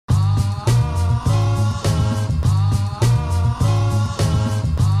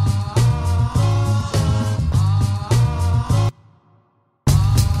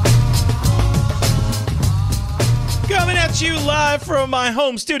Live from my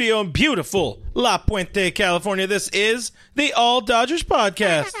home studio in beautiful La Puente, California, this is the All Dodgers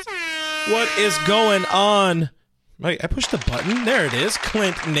Podcast. What is going on? Wait, I pushed the button. There it is.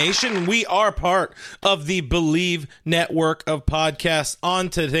 Clint Nation. We are part of the Believe network of podcasts. On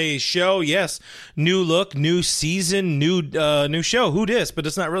today's show, yes, new look, new season, new show. Who dis? But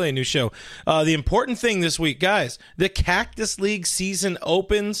it's not really a new show. The important thing this week, guys, the Cactus League season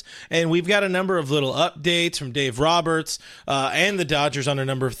opens, and we've got a number of little updates from Dave Roberts and the Dodgers on a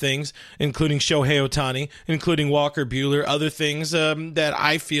number of things, including Shohei Ohtani, including Walker Buehler, other things that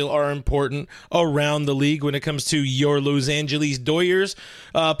I feel are important around the league when it comes to your Los Angeles Dodgers.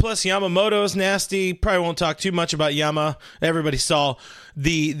 Plus, Yamamoto's nasty. Probably won't talk too much about Yama. Everybody saw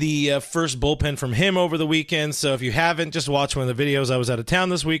the first bullpen from him over the weekend, so if you haven't, just watch one of the videos. I was out of town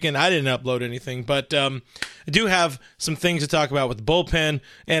this weekend. I didn't upload anything, but I do have some things to talk about with the bullpen,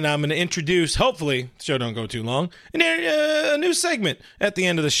 and I'm going to introduce, hopefully, the show don't go too long, a new segment at the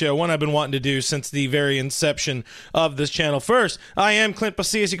end of the show, one I've been wanting to do since the very inception of this channel. First, I am Clint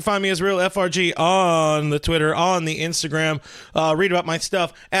Pasillas. You can find me as Real FRG on the Twitter, on the Instagram. Read about my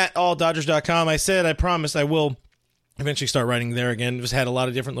stuff at alldodgers.com. I promised I will eventually start writing there again. Just had a lot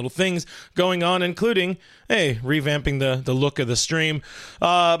of different little things going on, including, revamping the look of the stream.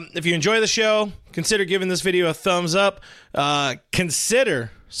 If you enjoy the show, consider giving this video a thumbs up.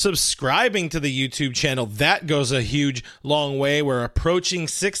 Consider subscribing to the YouTube channel. That goes a huge, long way. We're approaching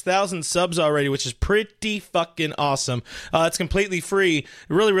 6,000 subs already, which is pretty fucking awesome. It's completely free. It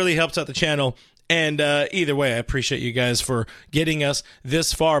really, really helps out the channel. And either way, I appreciate you guys for getting us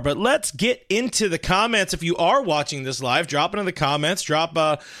this far. But let's get into the comments. If you are watching this live, drop into the comments. Drop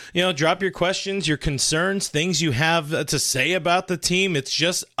your questions, your concerns, things you have to say about the team. It's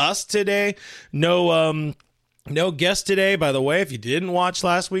just us today. No guest today, by the way. If you didn't watch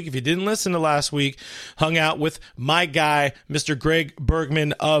last week, if you didn't listen to last week, hung out with my guy, Mr. Greg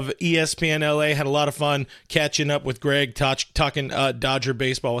Bergman of ESPN LA. Had a lot of fun catching up with Greg, talking Dodger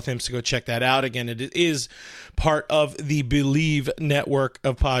baseball with him, so go check that out. Again, it is part of the Believe network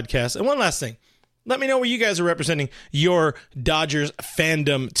of podcasts. And one last thing. Let me know where you guys are representing your Dodgers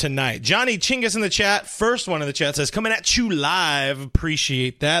fandom tonight. Johnny Chingus in the chat, first one in the chat, says, coming at you live.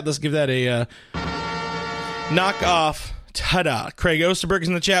 Appreciate that. Let's give that a... knock off. Ta-da. Craig Osterberg is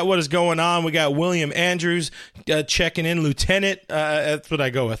in the chat. What is going on? We got William Andrews checking in. Lieutenant, that's what I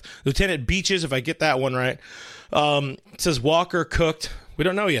go with. Lieutenant Beaches, if I get that one right. Says Walker cooked. We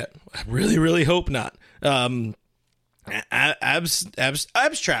don't know yet. I really, really hope not.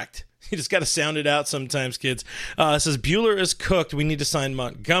 Abstract. You just got to sound it out sometimes, kids. It says Buehler is cooked. We need to sign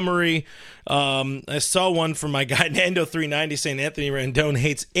Montgomery. I saw one from my guy Nando390 saying Anthony Rendon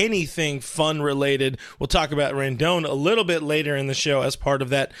hates anything fun related. We'll talk about Rendon a little bit later in the show as part of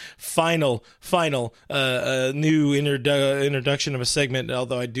that final new introduction of a segment.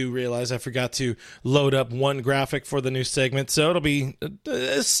 Although I do realize I forgot to load up one graphic for the new segment, so it'll be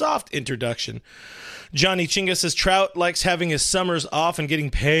a soft introduction. Johnny Chinga says Trout likes having his summers off and getting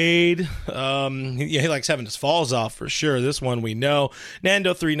paid. He likes having his falls off for sure. This one we know.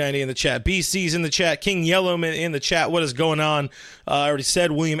 Nando390 in the chat. BC's in the chat. King Yellowman in the chat. What is going on? I already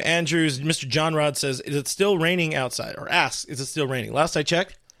said William Andrews. Mr. John Rod says, is it still raining outside? Or asks, is it still raining? Last I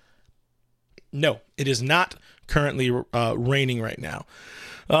checked, no, it is not currently raining right now.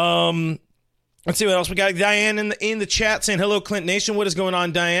 Let's see what else we got. Diane in the chat saying, hello, Clint Nation. What is going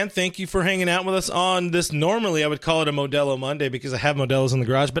on, Diane? Thank you for hanging out with us on this. Normally, I would call it a Modelo Monday because I have Modelos in the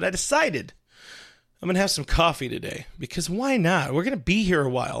garage, but I decided I'm going to have some coffee today because why not? We're going to be here a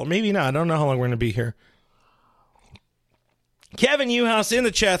while. Or maybe not. I don't know how long we're going to be here. Kevin Uhouse in the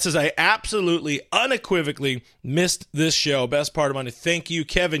chat says, I absolutely, unequivocally missed this show. Best part of Monday. Thank you,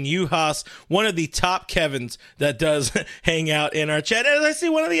 Kevin Uhouse, one of the top Kevins that does hang out in our chat. As I see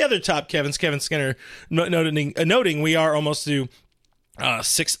one of the other top Kevins, Kevin Skinner, noting we are almost to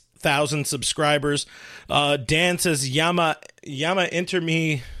 6,000 subscribers. Dan says, Yama enter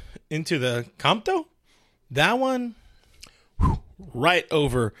me into the Compto? That one? Right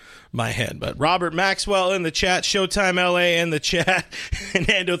over my head. But Robert Maxwell in the chat, Showtime LA in the chat,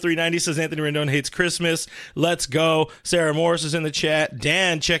 Nando390 says Anthony Rendon hates Christmas. Let's go. Sarah Morris is in the chat.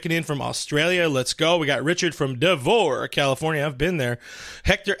 Dan checking in from Australia. Let's go. We got Richard from Devore, California. I've been there.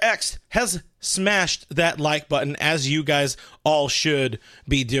 Hector X has smashed that like button, as you guys all should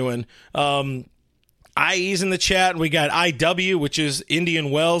be doing. IE's in the chat. We got IW, which is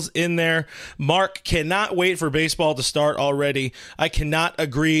Indian Wells, in there. Mark cannot wait for baseball to start already. I cannot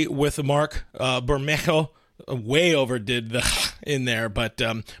agree with Mark Bermejo way overdid the in there. But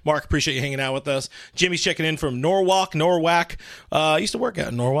Mark, appreciate you hanging out with us. Jimmy's checking in from Norwalk. I used to work out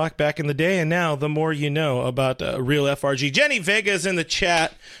in Norwalk back in the day, and now the more you know about real FRG. Jenny Vega's in the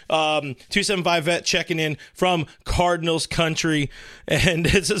chat. 275 Vet checking in from Cardinals country. And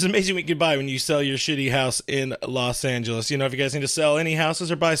it's amazing what you can buy when you sell your shitty house in Los Angeles. You know, if you guys need to sell any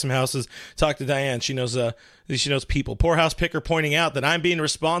houses or buy some houses, talk to Diane. She knows people. Poorhouse Picker pointing out that I'm being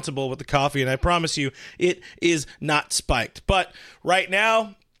responsible with the coffee, and I promise you it is not spiked. But right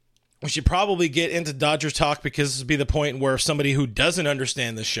now, we should probably get into Dodgers talk, because this would be the point where somebody who doesn't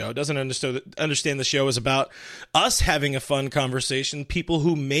understand the show, doesn't understand the show is about us having a fun conversation. People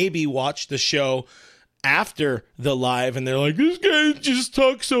who maybe watch the show after the live and they're like, this guy just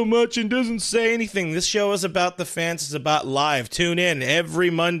talks so much and doesn't say anything. This show is about the fans. It's about live. Tune in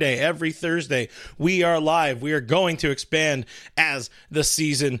every Monday, every Thursday. We are live. We are going to expand as the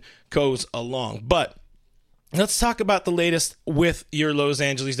season goes along. But let's talk about the latest with your Los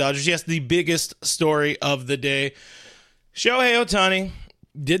Angeles Dodgers. Yes, the biggest story of the day. Shohei Ohtani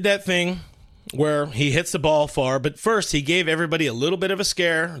did that thing where he hits the ball far, but first he gave everybody a little bit of a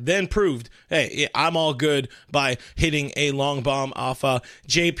scare, then proved, hey, I'm all good by hitting a long bomb off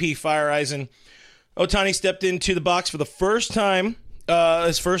JP Fireeisen. Ohtani stepped into the box for the first time,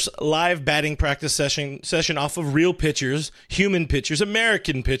 his first live batting practice session off of real pitchers, human pitchers,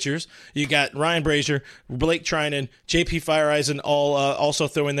 American pitchers. You got Ryan Brazier, Blake Trinan, JP Fireeisen all also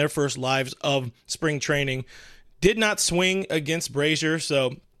throwing their first lives of spring training. Did not swing against Brazier,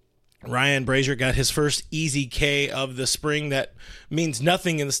 so Ryan Brazier got his first easy K of the spring. That means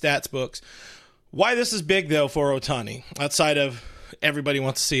nothing in the stats books. Why this is big, though, for Ohtani, outside of everybody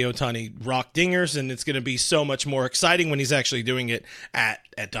wants to see Ohtani rock dingers, and it's going to be so much more exciting when he's actually doing it at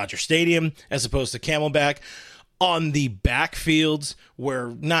Dodger Stadium as opposed to Camelback, on the backfields where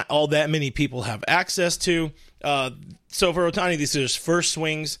not all that many people have access to. So for Ohtani, these are his first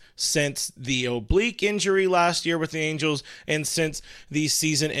swings since the oblique injury last year with the Angels and since the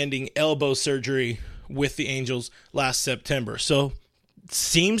season-ending elbow surgery with the Angels last September. So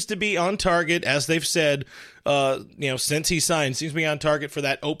seems to be on target, as they've said, since he signed, seems to be on target for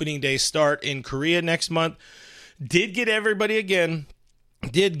that opening day start in Korea next month. Did give everybody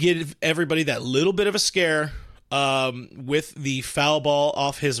that little bit of a scare with the foul ball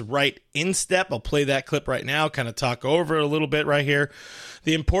off his right instep. I'll play that clip right now, kind of talk over it a little bit right here.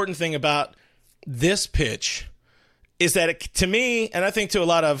 The important thing about this pitch is that to me, and I think to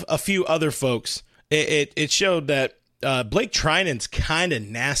a few other folks, it showed that Blake Trinan's kind of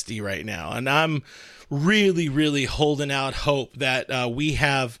nasty right now. And I'm really, really holding out hope that we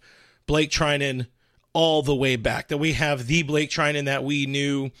have Blake Trinan all the way back, that we have the Blake Trinan that we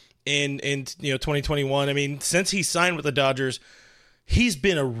knew in 2021. I mean, since he signed with the Dodgers, he's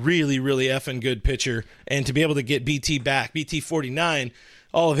been a really, really effing good pitcher. And to be able to get BT back, BT 49,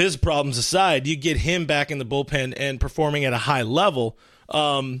 all of his problems aside, you get him back in the bullpen and performing at a high level,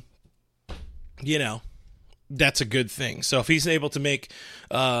 that's a good thing. So if he's able to make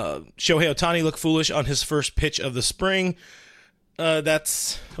Shohei Ohtani look foolish on his first pitch of the spring,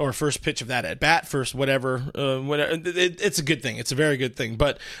 first pitch of that at bat, first whatever. It's a good thing. It's a very good thing.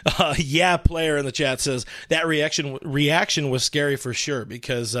 But player in the chat says that reaction was scary for sure,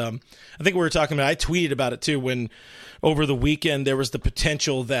 because I think we were talking about. I tweeted about it too when over the weekend there was the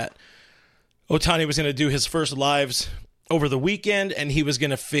potential that Ohtani was going to do his first lives over the weekend and he was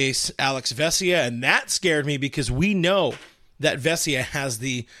going to face Alex Vesia, and that scared me because we know that Vesia has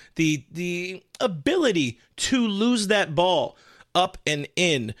the ability to lose that ball up and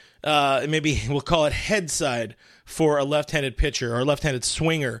in, maybe we'll call it head side for a left-handed pitcher or a left-handed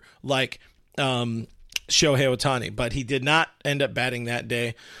swinger like Shohei Ohtani. But he did not end up batting that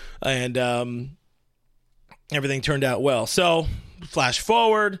day, and everything turned out well. So, flash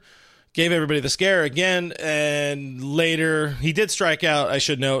forward, gave everybody the scare again, and later he did strike out. I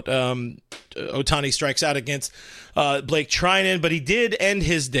should note, Ohtani strikes out against Blake Trinan, but he did end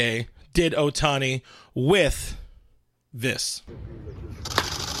his day, did Ohtani, with this.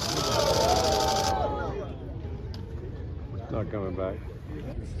 Not coming back.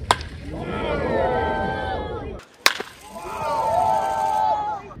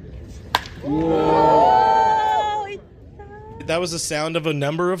 That was the sound of a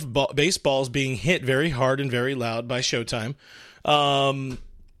number of baseballs being hit very hard and very loud by Showtime.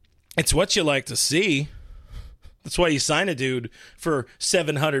 It's what you like to see. That's why you sign a dude for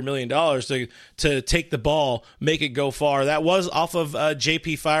 $700 million to take the ball, make it go far. That was off of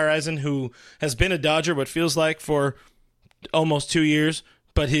JP Fireeisen, who has been a Dodger, what feels like, for almost 2 years,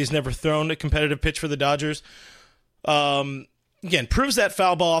 but he's never thrown a competitive pitch for the Dodgers. again, proves that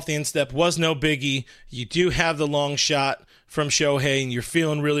foul ball off the instep was no biggie. You do have the long shot from Shohei, and you're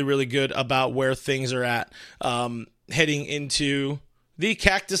feeling really, really good about where things are at heading into the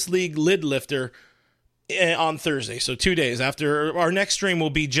Cactus League lid lifter on Thursday. So 2 days after our next stream will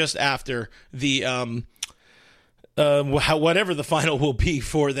be just after the whatever the final will be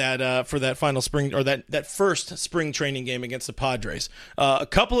for that final spring, or that first spring training game against the Padres. A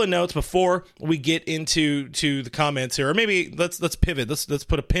couple of notes before we get into the comments here, or maybe let's pivot. Let's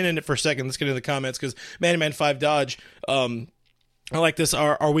put a pin in it for a second. Let's get into the comments, because Man 5 Dodge. I like this.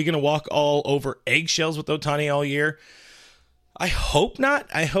 Are we going to walk all over eggshells with Ohtani all year? I hope not.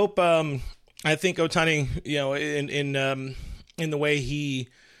 I hope. I think Ohtani, in the way he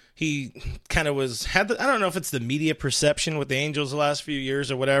kind of I don't know if it's the media perception with the Angels the last few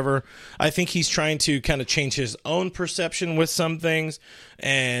years or whatever. I think he's trying to kind of change his own perception with some things.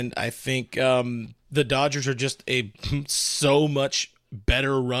 And I think the Dodgers are just a so much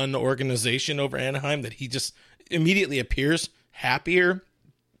better run organization over Anaheim that he just immediately appears happier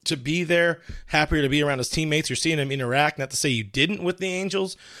to be there, happier to be around his teammates. You're seeing him interact. Not to say you didn't with the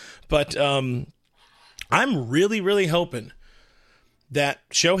Angels, but I'm really, really hoping that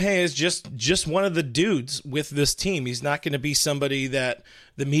Shohei is just one of the dudes with this team. He's not going to be somebody that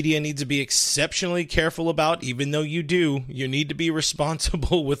the media needs to be exceptionally careful about, even though you need to be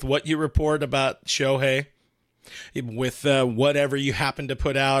responsible with what you report about Shohei, with whatever you happen to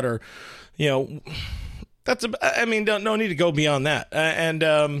put out, or, no need to go beyond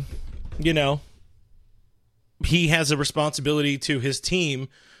that. He has a responsibility to his team,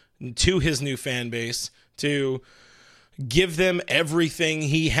 to his new fan base, to give them everything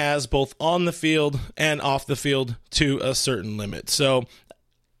he has, both on the field and off the field, to a certain limit. So,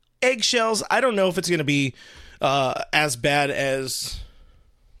 eggshells, I don't know if it's going to be as bad as...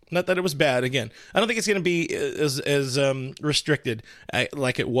 Not that it was bad. Again, I don't think it's going to be as restricted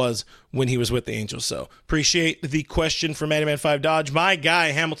like it was when he was with the Angels. So, appreciate the question from Man 5 Dodge. My guy,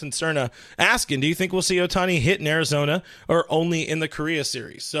 Hamilton Cerna, asking, do you think we'll see Ohtani hit in Arizona or only in the Korea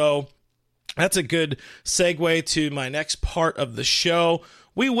series? So, that's a good segue to my next part of the show.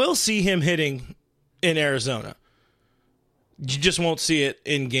 We will see him hitting in Arizona. You just won't see it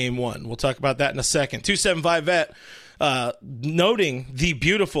in Game 1. We'll talk about that in a second. 275 Vet, noting the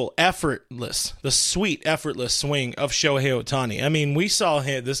beautiful, the sweet, effortless swing of Shohei Ohtani. I mean, we saw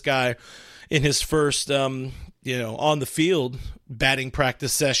this guy in his first, on the field batting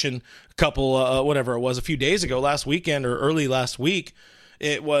practice session a few days ago, last weekend or early last week.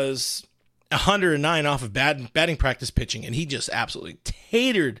 It was 109 off of batting practice pitching, and he just absolutely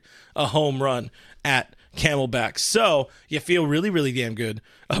tatered a home run at Camelback. So you feel really, really damn good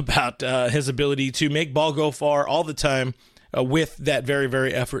about his ability to make ball go far all the time with that very,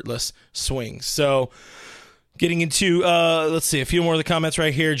 very effortless swing. So getting into, let's see, a few more of the comments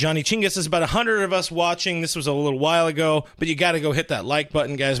right here. Johnny Chingus says about 100 of us watching. This was a little while ago, but you got to go hit that like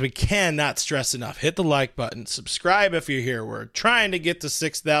button, guys. We cannot stress enough. Hit the like button. Subscribe if you're here. We're trying to get to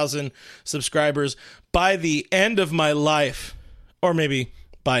 6,000 subscribers by the end of my life, or maybe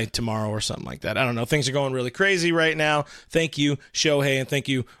by tomorrow or something like that. I don't know. Things are going really crazy right now. Thank you, Shohei, and thank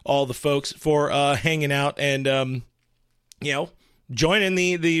you all the folks for hanging out and, joining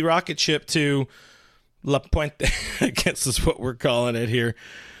the rocket ship to La Puente, I guess is what we're calling it here.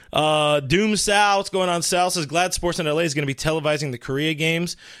 Doom Sal, what's going on? Sal says, glad Sports in LA is going to be televising the Korea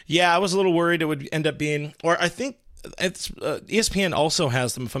games. Yeah, I was a little worried it would end up being, or I think it's ESPN also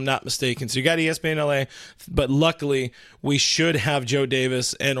has them, if I'm not mistaken. So you got ESPN LA, but luckily we should have Joe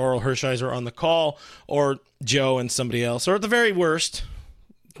Davis and Oral Hershiser on the call, or Joe and somebody else, or at the very worst,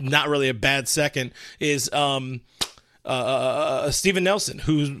 not really a bad second, is Steven Nelson,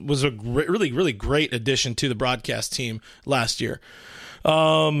 who was a really, really great addition to the broadcast team last year.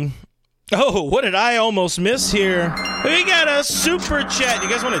 Oh, what did I almost miss here? We got a super chat. You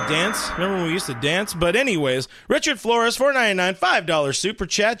guys want to dance? Remember when we used to dance? But anyways, Richard Flores, $4.99, $5 super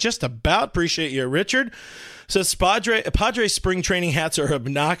chat. Just about. Appreciate you, Richard. Says Padre spring training hats are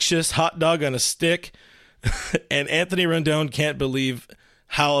obnoxious. Hot dog on a stick. And Anthony Rendon can't believe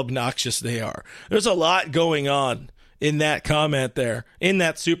how obnoxious they are. There's a lot going on in that comment there, in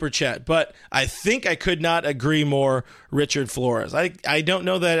that super chat. But I think I could not agree more, Richard Flores. I don't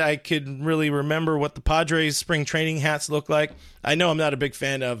know that I could really remember what the Padres spring training hats look like. I know I'm not a big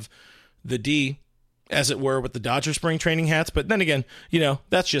fan of the D, as it were, with the Dodger spring training hats. But then again,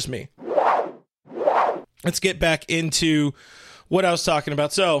 that's just me. Let's get back into what I was talking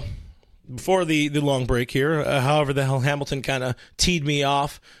about. So, before the long break here, however the hell Hamilton kind of teed me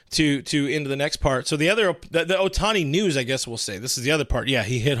off to into the next part. So the Ohtani news, I guess we'll say. This is the other part. Yeah,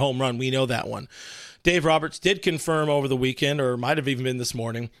 he hit home run. We know that one. Dave Roberts did confirm over the weekend, or might have even been this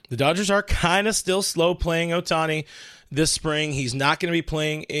morning, the Dodgers are kind of still slow playing Ohtani this spring. He's not going to be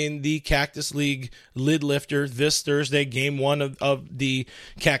playing in the Cactus League lid lifter this Thursday, game 1 of the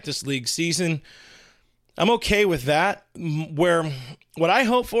Cactus League season. I'm okay with that. What I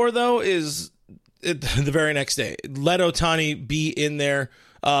hope for, though, is the very next day. Let Ohtani be in there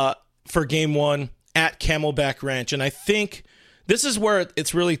for game 1 at Camelback Ranch. And I think this is where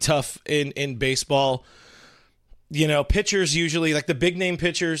it's really tough in baseball. Pitchers usually, like the big name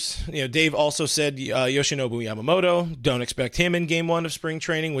pitchers, Dave also said Yoshinobu Yamamoto, don't expect him in game 1 of spring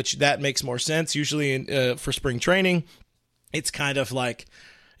training, which that makes more sense. Usually for spring training, it's kind of like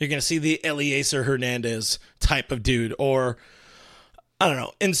you're going to see the Eliezer Hernandez type of dude, or I don't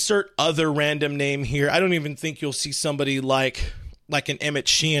know, insert other random name here. I don't even think you'll see somebody like an Emmett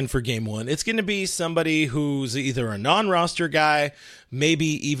Sheehan for game 1. It's going to be somebody who's either a non-roster guy, maybe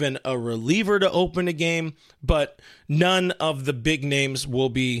even a reliever to open a game, but none of the big names will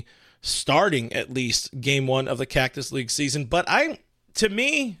be starting at least game 1 of the Cactus League season. But to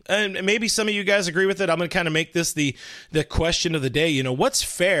me, and maybe some of you guys agree with it, I'm going to kind of make this the question of the day. What's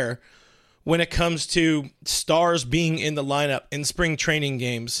fair when it comes to stars being in the lineup in spring training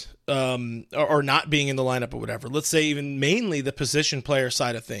games? Or not being in the lineup or whatever. Let's say even mainly the position player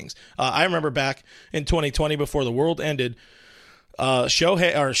side of things. I remember back in 2020 before the world ended,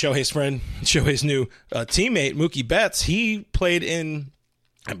 Shohei's friend, Shohei's new teammate, Mookie Betts, he played in,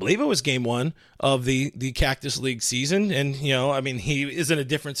 I believe it was game 1 of the Cactus League season. And, he is in a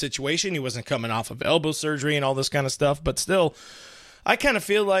different situation. He wasn't coming off of elbow surgery and all this kind of stuff. But still, I kind of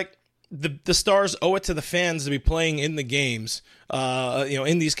feel like the Stars owe it to the fans to be playing in the games,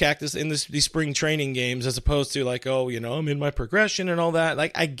 in these these spring training games, as opposed to like, I'm in my progression and all that.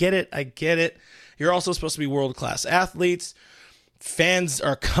 Like, I get it. You're also supposed to be world-class athletes. Fans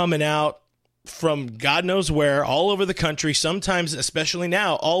are coming out from God knows where, all over the country, sometimes, especially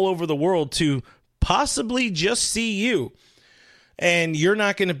now, all over the world, to possibly just see you. And you're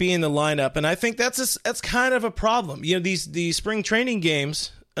not going to be in the lineup. And I think that's kind of a problem. These spring training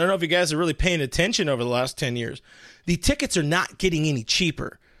games, I don't know if you guys are really paying attention over the last 10 years. The tickets are not getting any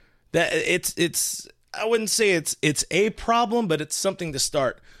cheaper. It's I wouldn't say it's a problem, but it's something to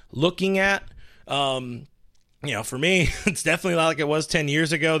start looking at. For me, it's definitely not like it was 10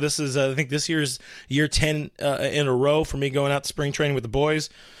 years ago. This is, I think this year's year 10 in a row for me going out to spring training with the boys.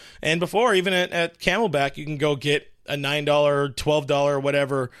 And before, even at Camelback, you can go get a $9, $12,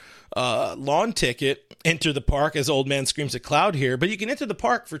 whatever lawn ticket, enter the park, as old man screams at cloud here, but you can enter the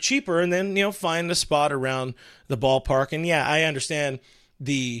park for cheaper and then, find a spot around the ballpark. And yeah, I understand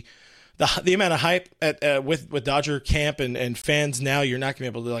the amount of hype with Dodger camp and fans now. You're not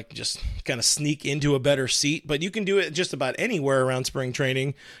going to be able to just kind of sneak into a better seat, but you can do it just about anywhere around spring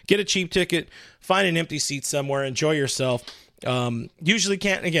training. Get a cheap ticket, find an empty seat somewhere, enjoy yourself. Usually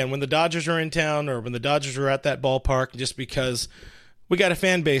can't, again, when the Dodgers are in town or when the Dodgers are at that ballpark, just because we got a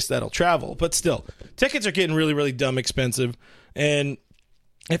fan base that'll travel. But still, tickets are getting really, really dumb expensive. And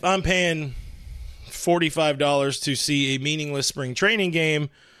if I'm paying $45 to see a meaningless spring training game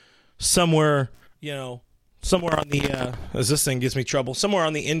somewhere on the, as this thing gives me trouble, somewhere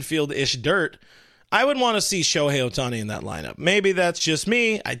on the infield-ish dirt, I would want to see Shohei Ohtani in that lineup. Maybe that's just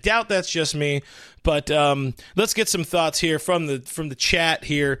me. I doubt that's just me. But let's get some thoughts here from the chat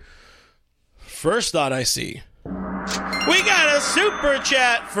here. First thought I see. We got a super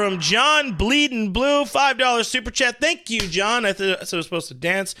chat from John Bleeding Blue, $5 super chat. Thank you, John. I thought I was supposed to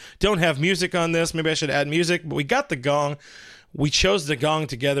dance. Don't have music on this. Maybe I should add music, but we got the gong. We chose the gong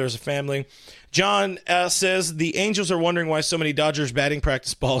together as a family. John says, the Angels are wondering why so many Dodgers batting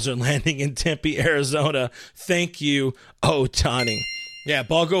practice balls are landing in Tempe, Arizona. Thank you, Ohtani. Yeah,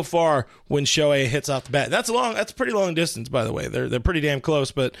 ball go far when Shohei hits off the bat. That's a pretty long distance, by the way. They're pretty damn close,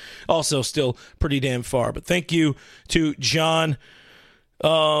 but also still pretty damn far. But thank you to John.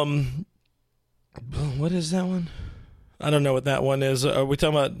 What is that one? I don't know what that one is. Are we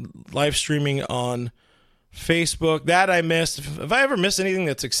talking about live streaming on Facebook? That I missed. If I ever miss anything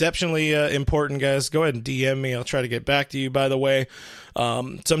that's exceptionally important, guys, go ahead and DM me. I'll try to get back to you, by the way.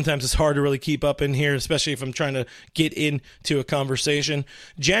 Sometimes it's hard to really keep up in here, especially if I'm trying to get into a conversation.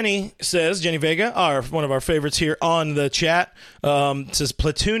 Jenny Vega, one of our favorites here on the chat, says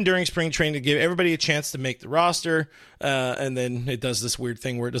platoon during spring training to give everybody a chance to make the roster. And then it does this weird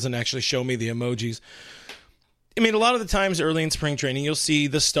thing where it doesn't actually show me the emojis. I mean, a lot of the times early in spring training, you'll see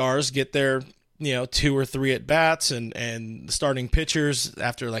the stars get their 2 or 3 at bats, and the starting pitchers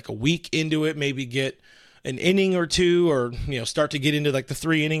after like a week into it maybe get an inning or two, or start to get into like the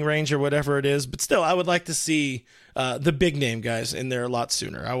 3-inning range or whatever it is. But still, I would like to see the big name guys in there a lot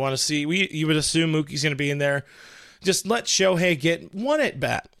sooner. I want to see. You would assume Mookie's going to be in there. Just let Shohei get one at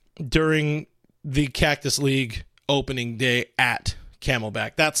bat during the Cactus League opening day at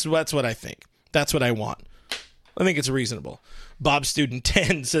Camelback. That's what I think. That's what I want. I think it's reasonable. Bob Student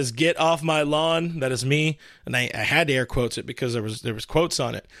 10 says, "Get off my lawn." That is me, and I had to air quotes it because there was quotes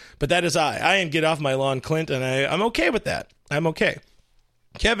on it. But that is I. I am Get Off My Lawn Clint, and I'm okay with that. I'm okay.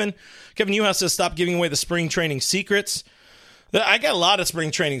 Kevin Newhouse says, "Stop giving away the spring training secrets." I got a lot of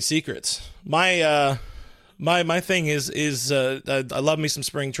spring training secrets. My thing is I love me some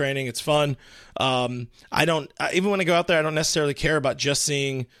spring training. It's fun. Even when I go out there, I don't necessarily care about just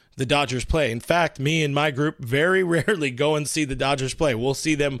seeing the Dodgers play. In fact, me and my group very rarely go and see the Dodgers play. We'll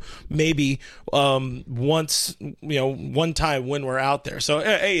see them maybe once, one time when we're out there. So,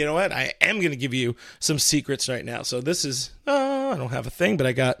 hey, you know what? I am going to give you some secrets right now. So this is, I don't have a thing, but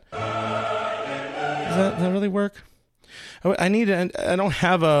I got, does that really work? I don't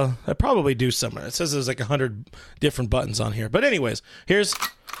have I probably do somewhere. It says there's like 100 different buttons on here. But anyways, here's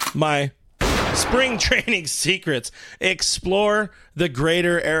my spring training secrets. Explore the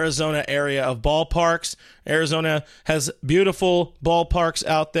greater Arizona area of ballparks. Arizona has beautiful ballparks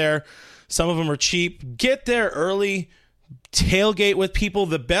out there. Some of them are cheap. Get there early. Tailgate with people.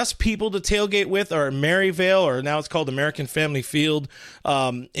 The best people to tailgate with are Maryvale, or now it's called American Family Field,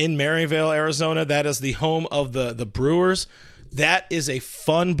 in Maryvale, Arizona. That is the home of the Brewers. That is a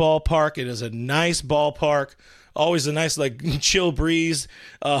fun ballpark. It is a nice ballpark. Always a nice, chill breeze.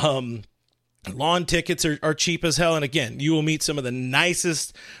 Lawn tickets are cheap as hell. And again, you will meet some of the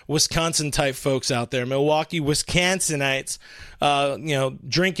nicest Wisconsin type folks out there. Milwaukee Wisconsinites,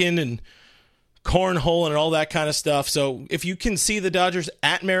 drinking and cornhole and all that kind of stuff. So if you can see the Dodgers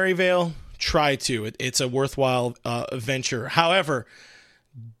at Maryvale, try to. It's a worthwhile venture. However,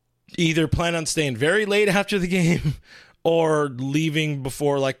 either plan on staying very late after the game or leaving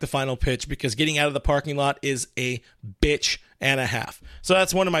before the final pitch, because getting out of the parking lot is a bitch and a half. So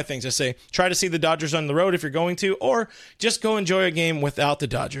that's one of my things. I say try to see the Dodgers on the road if you're going to, or just go enjoy a game without the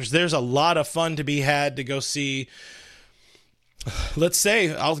Dodgers. There's a lot of fun to be had to go see. Let's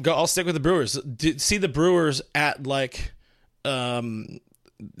say I'll stick with the Brewers. See the Brewers at the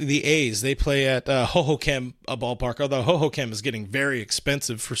A's. They play at Hohokam ballpark, although Hohokam is getting very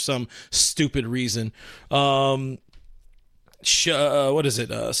expensive for some stupid reason. What is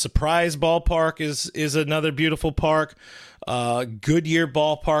it? Surprise Ballpark is another beautiful park. Goodyear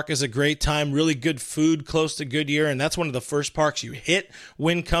Ballpark is a great time. Really good food close to Goodyear, and that's one of the first parks you hit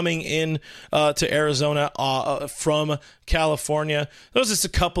when coming in to Arizona from California. Those are just a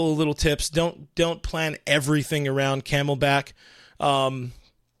couple of little tips. Don't plan everything around Camelback.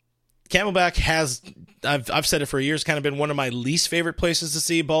 Camelback has, I've said it for years, kind of been one of my least favorite places to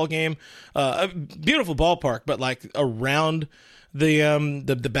see a ball game. A beautiful ballpark, but around the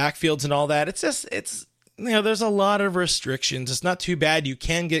backfields and all that, it's there's a lot of restrictions. It's not too bad. You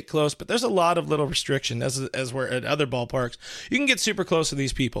can get close, but there's a lot of little restrictions as we're at other ballparks. You can get super close to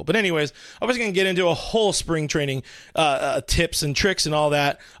these people. But anyways, I was going to get into a whole spring training tips and tricks and all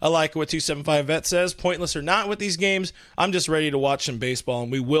that. I like what 275 Vet says. Pointless or not with these games, I'm just ready to watch some baseball,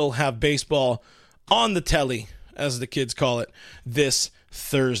 and we will have baseball on the telly, as the kids call it, this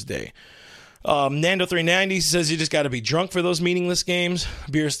Thursday. Nando390 says you just got to be drunk for those meaningless games.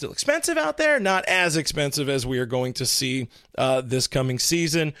 Beer is still expensive out there, not as expensive as we are going to see this coming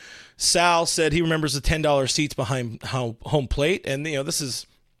season. Sal said he remembers the $10 seats behind home plate, and this is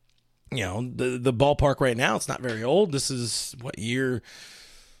the ballpark right now. It's not very old. This is what year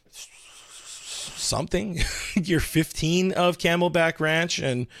something year 15 of Camelback Ranch,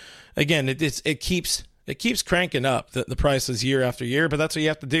 and again it keeps cranking up the prices year after year, but that's what you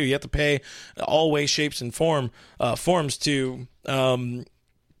have to do. You have to pay all ways, shapes, and forms to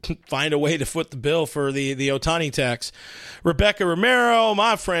find a way to foot the bill for the Ohtani tax. Rebecca Romero,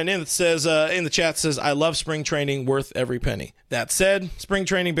 my friend, in the chat says, I love spring training, worth every penny. That said, spring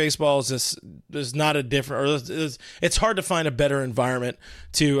training baseball is not a different, or it's hard to find a better environment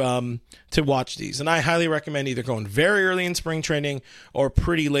to watch these. And I highly recommend either going very early in spring training or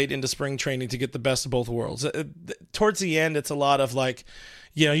pretty late into spring training to get the best of both worlds. Towards the end, it's a lot of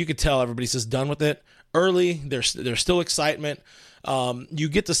you could tell everybody's just done with it. Early, there's still excitement. You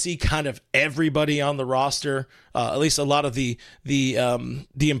get to see kind of everybody on the roster, at least a lot of the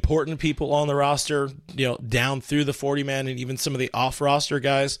important people on the roster, down through the 40-man and even some of the off-roster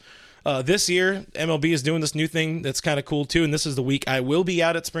guys. This year, MLB is doing this new thing that's kind of cool too, and this is the week I will be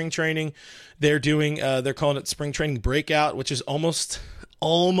out at spring training. They're calling it Spring Training Breakout, which is almost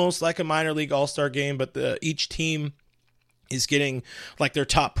almost like a minor league all-star game, but each team is getting like their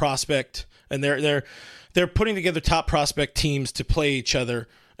top prospect, and they're putting together top prospect teams to play each other,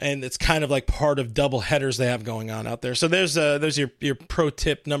 and it's kind of like part of double headers they have going on out there. So there's your pro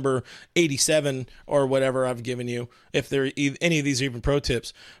tip number 87 or whatever I've given you, if there any of these are even pro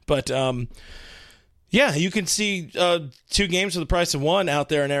tips. But yeah, you can see 2 games for the price of 1 out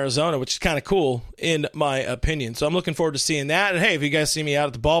there in Arizona, which is kind of cool in my opinion. So I'm looking forward to seeing that. And hey, if you guys see me out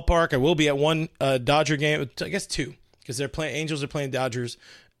at the ballpark, I will be at 1 Dodger game, I guess 2, because Angels are playing Dodgers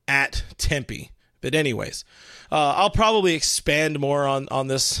at Tempe. But anyways, I'll probably expand more on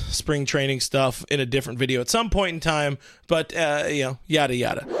this spring training stuff in a different video at some point in time. But yada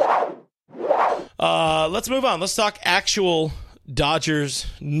yada. Let's move on. Let's talk actual Dodgers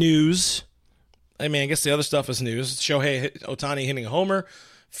news. I mean, I guess the other stuff is news. Shohei Ohtani hitting a homer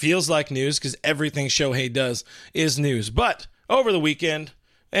feels like news because everything Shohei does is news. But over the weekend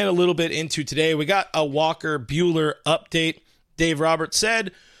and a little bit into today, we got a Walker Buehler update. Dave Roberts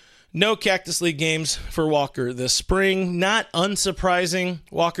said no Cactus League games for Walker this spring. Not unsurprising.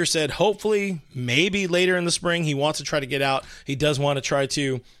 Walker said hopefully, maybe later in the spring. He wants to try to get out. He does want to try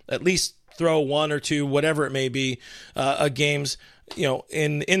to at least throw 1 or 2, whatever it may be, games,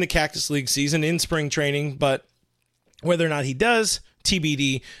 in the Cactus League season, in spring training. But whether or not he does,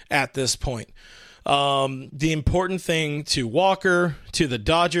 TBD at this point. The important thing to Walker, to the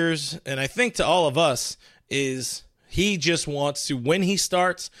Dodgers, and I think to all of us, is he just wants to, when he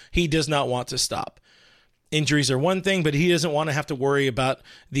starts, he does not want to stop. Injuries are one thing, but he doesn't want to have to worry about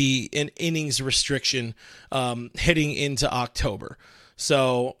an innings restriction heading into October.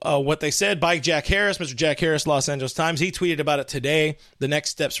 So what they said by Jack Harris, Mr. Jack Harris, Los Angeles Times, he tweeted about it today. The next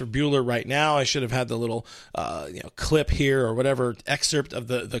steps for Buehler right now. I should have had the little clip here or whatever excerpt of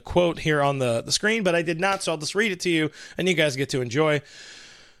the quote here on the screen, but I did not, so I'll just read it to you, and you guys get to enjoy.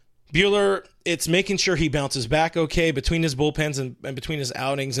 Buehler, it's making sure he bounces back okay between his bullpens and between his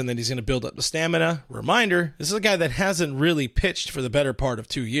outings, and then he's going to build up the stamina. Reminder, this is a guy that hasn't really pitched for the better part of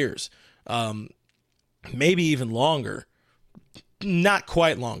 2 years, maybe even longer. Not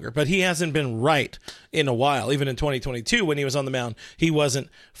quite longer, but he hasn't been right in a while. Even in 2022, when he was on the mound, he wasn't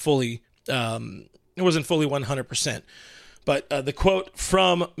fully 100%. But the quote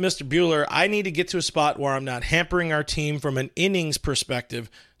from Mr. Buehler, I need to get to a spot where I'm not hampering our team from an innings perspective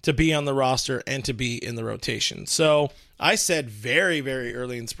to be on the roster and to be in the rotation. So I said very, very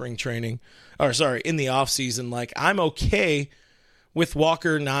early in spring training, in the offseason, like I'm okay with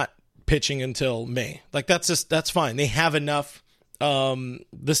Walker not pitching until May. Like that's fine. They have enough.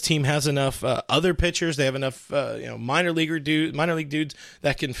 This team has enough other pitchers. They have enough minor league dudes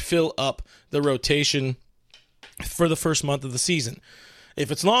that can fill up the rotation for the first month of the season.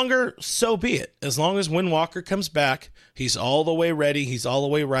 If it's longer, so be it. As long as when Walker comes back, he's all the way ready, he's all the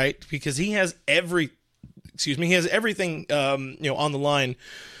way right, because he has everything on the line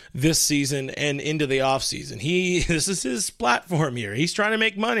this season and into the offseason. This is his platform here. He's trying to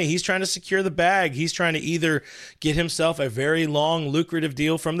make money. He's trying to secure the bag. He's trying to either get himself a very long, lucrative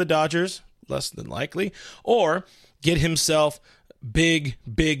deal from the Dodgers, less than likely, or get himself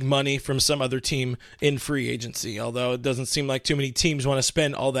big money from some other team in free agency, although it doesn't seem like too many teams want to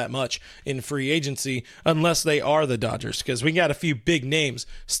spend all that much in free agency unless they are the Dodgers, because we got a few big names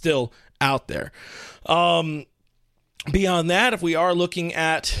still out there. Beyond that, if we are looking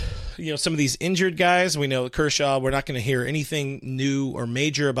at some of these injured guys, we know Kershaw, we're not going to hear anything new or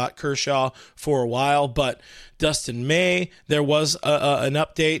major about Kershaw for a while, but Dustin May, there was an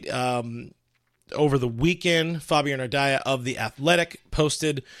update over the weekend. Fabio Nardaya of The Athletic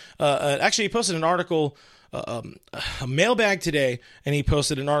posted an article, a mailbag today, and he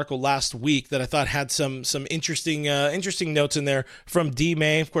posted an article last week that I thought had some interesting notes in there from D.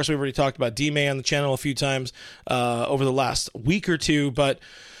 May. Of course, we've already talked about D. May on the channel a few times over the last week or two, but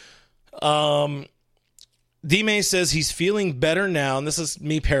D. May says he's feeling better now, and this is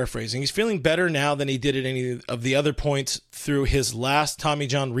me paraphrasing. He's feeling better now than he did at any of the other points through his last Tommy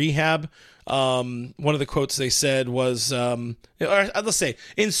John rehab. One of the quotes they said was, let's say,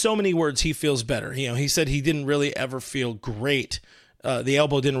 in so many words, he feels better. He said he didn't really ever feel great. The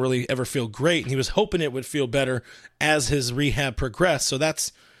elbow didn't really ever feel great, and he was hoping it would feel better as his rehab progressed. So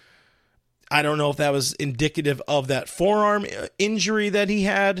I don't know if that was indicative of that forearm injury that he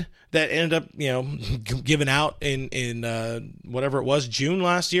had that ended up, given out in whatever it was, June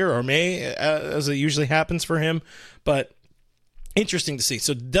last year or May, as it usually happens for him. But interesting to see.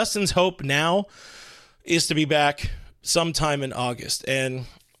 So Dustin's hope now is to be back sometime in August. And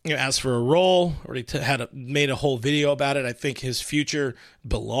as for a role, already made a whole video about it. I think his future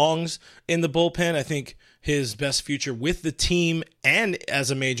belongs in the bullpen. I think his best future with the team and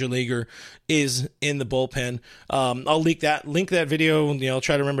as a major leaguer is in the bullpen. I'll link that video. I'll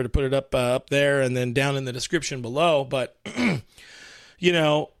try to remember to put it up there and then down in the description below. But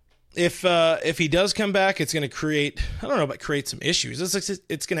if he does come back, it's going to create some issues.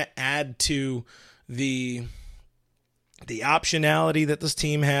 It's going to add to the optionality that this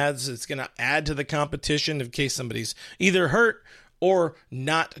team has. It's going to add to the competition in case somebody's either hurt or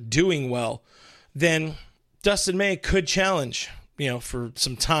not doing well. Then Dustin May could challenge, for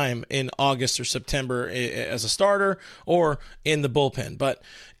some time in August or September as a starter or in the bullpen. But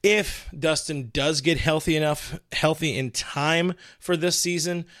if Dustin does get healthy in time for this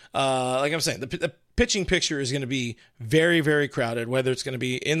season, like I'm saying, the pitching picture is going to be very, very crowded, whether it's going to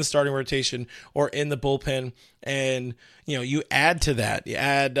be in the starting rotation or in the bullpen. And, you add to that,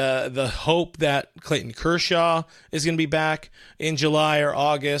 the hope that Clayton Kershaw is going to be back in July or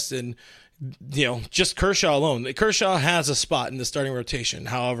August. And, just Kershaw alone. Kershaw has a spot in the starting rotation,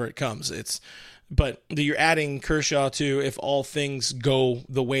 however it comes. But you're adding Kershaw to, if all things go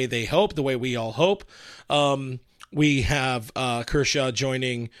the way they hope, the way we all hope. We have Kershaw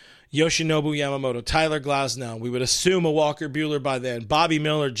joining Yoshinobu Yamamoto, Tyler Glasnow. We would assume a Walker Buehler by then. Bobby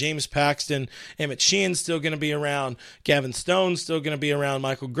Miller, James Paxton, Emmett Sheehan's still going to be around. Gavin Stone's still going to be around.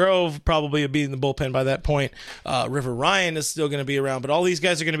 Michael Grove probably will be in the bullpen by that point. River Ryan is still going to be around. But all these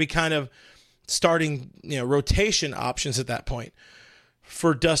guys are going to be kind of starting, rotation options at that point.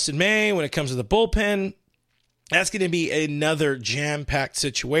 For Dustin May, when it comes to the bullpen, that's going to be another jam-packed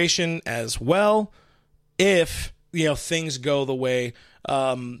situation as well. If, things go the way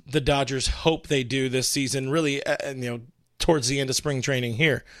the Dodgers hope they do this season, really, towards the end of spring training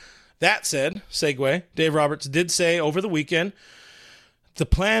here. That said, segue, Dave Roberts did say over the weekend, the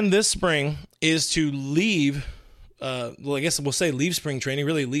plan this spring is to leave, I guess we'll say leave spring training,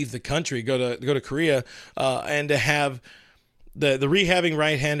 really leave the country, go to Korea, and to have the rehabbing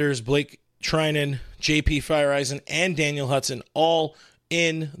right-handers, Blake Treinen, JP Feyereisen, and Daniel Hudson all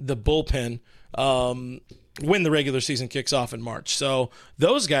in the bullpen when the regular season kicks off in March. So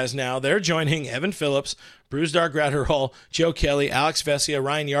those guys now, they're joining Evan Phillips, Brusdar Graterol, Joe Kelly, Alex Vesia,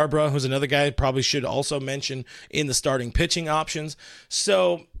 Ryan Yarbrough, who's another guy I probably should also mention in the starting pitching options.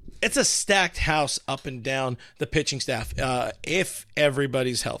 So it's a stacked house up and down the pitching staff if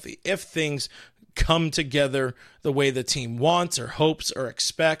everybody's healthy, if things come together the way the team wants or hopes or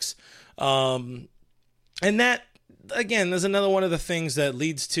expects. And that, again, is another one of the things that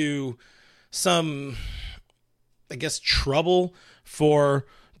leads to some, I guess, trouble for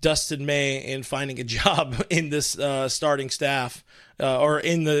Dustin May in finding a job in this starting staff or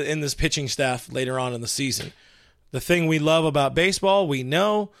in this pitching staff later on in the season. The thing we love about baseball, we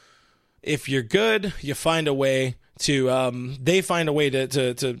know if you're good, you find a way to they find a way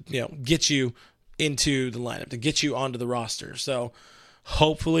to get you into the lineup, to get you onto the roster. So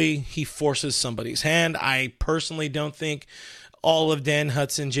hopefully he forces somebody's hand. I personally don't think all of Dan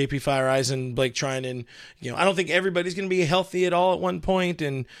Hudson, JP Feyereisen, Blake Treinen, I don't think everybody's going to be healthy at all at one point.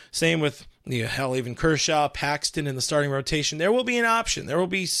 And same with, even Kershaw, Paxton in the starting rotation. There will be an option. There will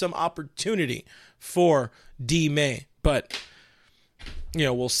be some opportunity for D. May. But,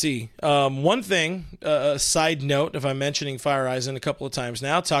 we'll see. One thing, a side note, if I'm mentioning Feyereisen a couple of times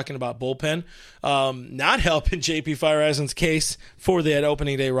now, talking about bullpen, not helping JP Feyereisen's case for that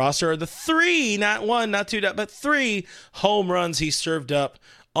opening day roster are the 3, not 1, not 2, but 3 home runs he served up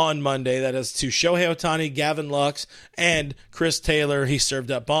on Monday. That is to Shohei Ohtani, Gavin Lux, and Chris Taylor. He served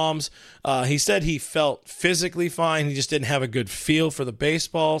up bombs. He said he felt physically fine. He just didn't have a good feel for the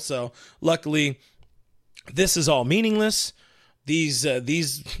baseball. So luckily, this is all meaningless. These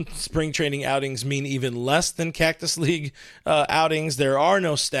spring training outings mean even less than Cactus League outings. There are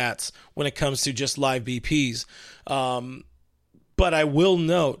no stats when it comes to just live BPs. But I will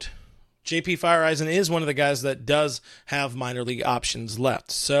note, JP Feyereisen is one of the guys that does have minor league options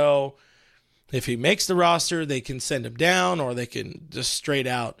left. So if he makes the roster, they can send him down, or they can just straight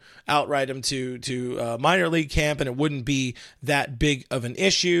outright him to minor league camp, and it wouldn't be that big of an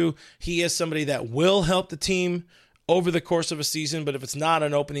issue. He is somebody that will help the team over the course of a season, but if it's not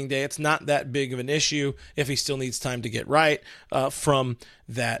an opening day, it's not that big of an issue if he still needs time to get right from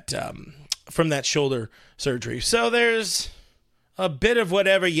that shoulder surgery. So there's a bit of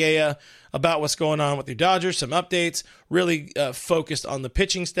whatever about what's going on with the Dodgers, some updates, really focused on the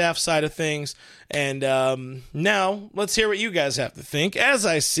pitching staff side of things. And now let's hear what you guys have to think as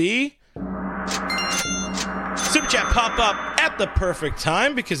I see Super Chat pop up at the perfect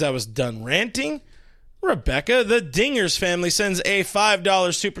time because I was done ranting. Rebecca, the Dingers family, sends a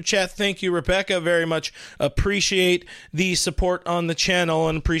 $5 super chat. Thank you, Rebecca. Very much appreciate the support on the channel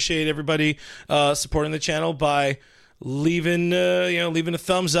and appreciate everybody supporting the channel by leaving a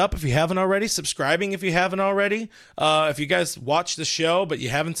thumbs up if you haven't already, subscribing if you haven't already. If you guys watch the show but you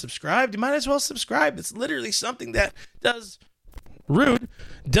haven't subscribed, you might as well subscribe. It's literally something that does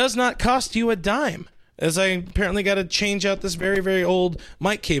not cost you a dime. As I apparently got to change out this very, very old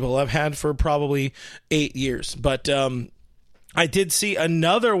mic cable I've had for probably 8 years. But I did see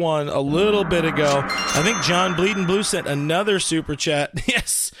another one a little bit ago. I think John Bleeding Blue sent another super chat.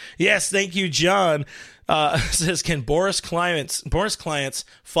 Yes, thank you, John. Says, can Boris clients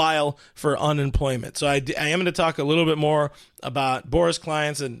file for unemployment? So I am going to talk a little bit more about Boris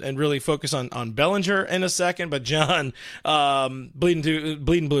clients and really focus on Bellinger in a second. But John,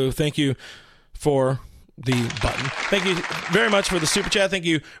 Bleeding Blue, thank you for the button. Thank you very much for the super chat. Thank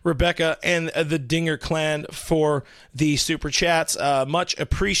you, Rebecca and the Dinger clan, for the super chats. Much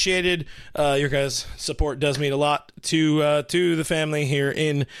appreciated. Your guys' support does mean a lot to the family here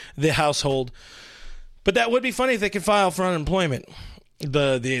in the household. But that would be funny if they could file for unemployment.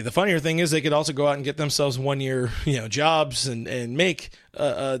 The funnier thing is they could also go out and get themselves 1 year jobs and make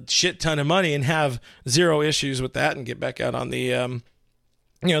a shit ton of money and have zero issues with that and get back out on the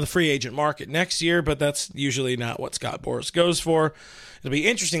the free agent market next year. But that's usually not what Scott Boras goes for. It'll be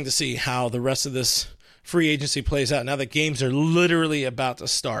interesting to see how the rest of this free agency plays out now that games are literally about to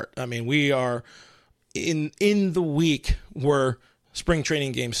start. I mean, we are in the week where spring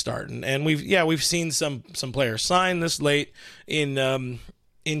training games start, and we've seen some players sign this late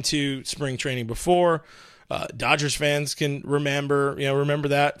into spring training before. Dodgers fans can remember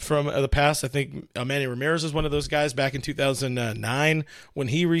that from the past. I think Manny Ramirez was one of those guys back in 2009 when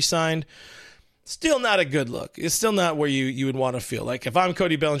he re-signed. Still not a good look. It's still not where you would want to feel. Like if I'm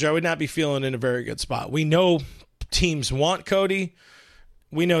Cody Bellinger, I would not be feeling in a very good spot. We know teams want Cody.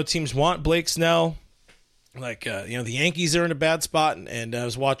 We know teams want Blake Snell. Like the Yankees are in a bad spot, and I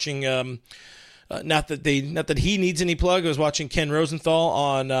was watching. Not that he needs any plug. I was watching Ken Rosenthal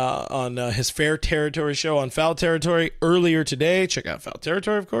on his Fair Territory show on Foul Territory earlier today. Check out Foul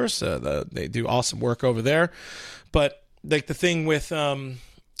Territory, of course. They do awesome work over there. But like the thing with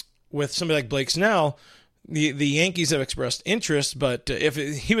somebody like Blake Snell, the Yankees have expressed interest, but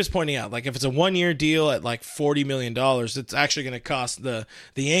he was pointing out, like if it's a 1 year deal at like $40 million, it's actually going to cost the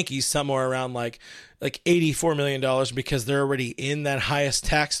Yankees somewhere around like $84 million because they're already in that highest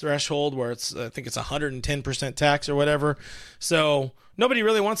tax threshold where I think it's 110% tax or whatever. So nobody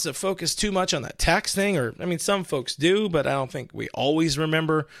really wants to focus too much on that tax thing, or I mean, some folks do, but I don't think we always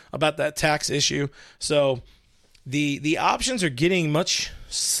remember about that tax issue. So the options are getting much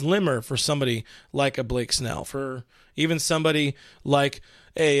slimmer for somebody like a Blake Snell, for even somebody like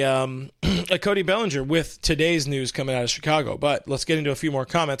a Cody Bellinger with today's news coming out of Chicago. But let's get into a few more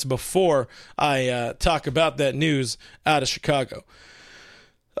comments before I talk about that news out of Chicago.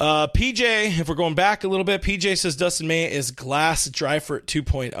 PJ, if we're going back a little bit, PJ says Dustin May is Glass Dreifert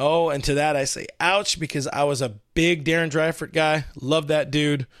 2.0, and to that I say ouch, because I was a big Darren Dreifert guy, loved that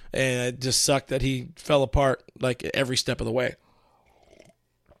dude, and it just sucked that he fell apart like every step of the way.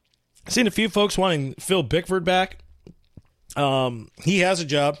 I've seen a few folks wanting Phil Bickford back. He has a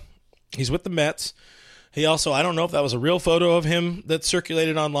job. He's with the Mets. He also, I don't know if that was a real photo of him that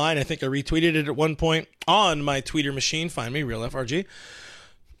circulated online. I think I retweeted it at one point on my tweeter machine. Find me, Real FRG.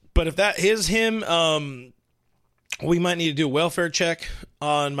 But if that is him, we might need to do a welfare check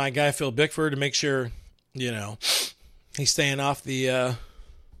on my guy Phil Bickford to make sure, he's staying off the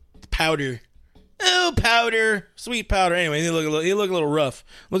powder. Oh, powder, sweet powder. Anyway, he look a little rough,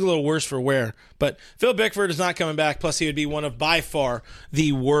 look a little worse for wear. But Phil Bickford is not coming back. Plus, he would be one of by far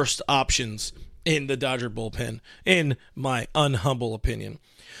the worst options in the Dodger bullpen, in my unhumble opinion.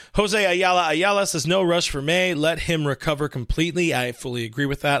 Jose Ayala says no rush for May. Let him recover completely. I fully agree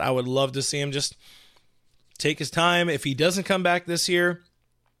with that. I would love to see him just take his time. If he doesn't come back this year,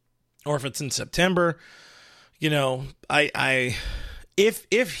 or if it's in September, if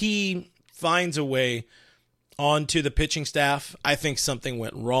he finds a way onto the pitching staff, I think something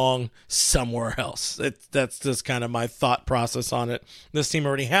went wrong somewhere else. That's just kind of my thought process on it. This team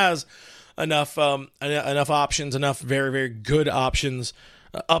already has enough options, enough very, very good options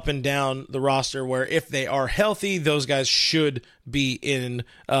up and down the roster where if they are healthy, those guys should be in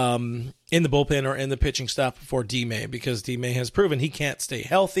the bullpen or in the pitching staff before D-May, because D-May has proven he can't stay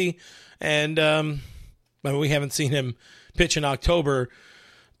healthy. And we haven't seen him pitch in October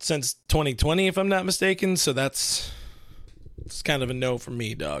since 2020, if I'm not mistaken. So it's kind of a no for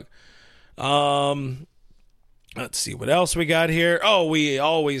me, dog. Let's see what else we got here. Oh, we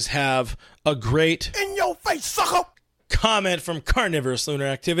always have a great In your face, sucker! comment from Carnivorous Lunar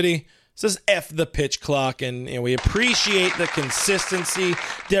Activity. It says F the pitch clock, and we appreciate the consistency.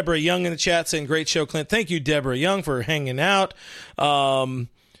 Deborah Young in the chat saying great show, Clint. Thank you, Deborah Young, for hanging out.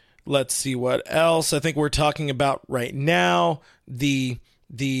 Let's see what else. I think we're talking about right now the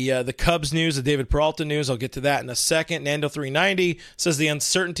Cubs news, the David Peralta news. I'll get to that in a second. Nando390 says the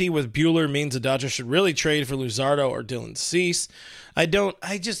uncertainty with Buehler means the Dodgers should really trade for Luzardo or Dylan Cease. I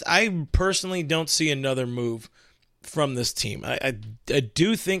personally don't see another move from this team. I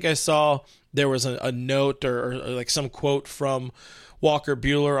do think I saw there was a note or like some quote from Walker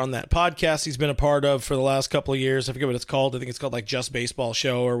Buehler on that podcast he's been a part of for the last couple of years. I forget what it's called. I think it's called like Just Baseball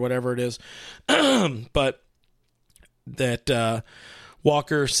Show or whatever it is. But that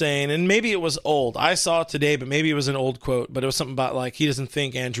Walker saying, and maybe it was old. I saw it today, but maybe it was an old quote. But it was something about like he doesn't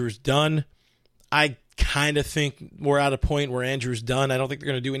think Andrew's done. I kind of think we're at a point where Andrew's done. I don't think they're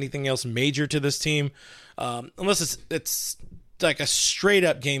going to do anything else major to this team, unless it's like a straight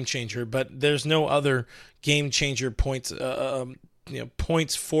up game changer. But there's no other game changer points.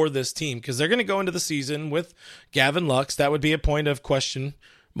 Points for this team because they're going to go into the season with Gavin Lux. That would be a point of question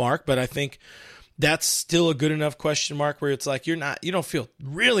mark, but I think that's still a good enough question mark where it's like you don't feel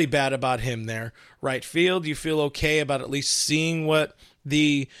really bad about him there. Right field, you feel okay about at least seeing what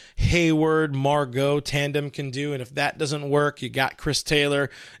the Hayward-Margot tandem can do, and if that doesn't work, you got Chris Taylor.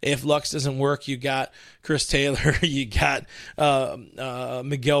 If Lux doesn't work, you got Chris Taylor. You got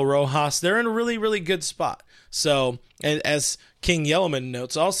Miguel Rojas. They're in a really, really good spot. So, and as King Yellowman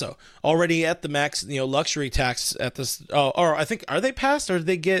notes also, already at the max, luxury tax at this, or I think, are they past or did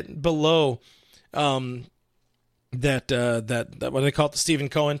they get below that what do they call it, the Stephen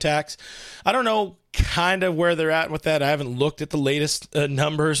Cohen tax? I don't know kind of where they're at with that. I haven't looked at the latest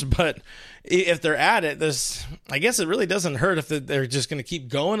numbers, but if they're at it, I guess it really doesn't hurt if they're just going to keep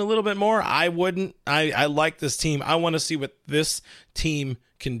going a little bit more. I wouldn't. I like this team. I want to see what this team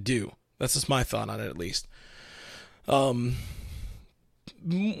can do. That's just my thought on it, at least.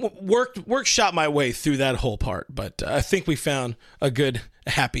 Workshop my way through that whole part, but I think we found a good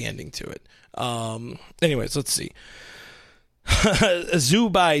happy ending to it. Anyways, let's see.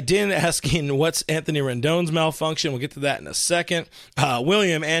 Zubai Din asking what's Anthony Rendon's malfunction. We'll get to that in a second.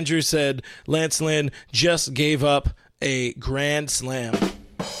 William Andrews said Lance Lynn just gave up a grand slam,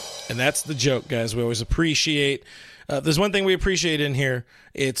 and that's the joke, guys. We always appreciate. There's one thing we appreciate in here.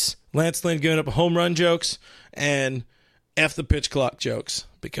 It's Lance Lynn giving up home run jokes and F the pitch clock jokes,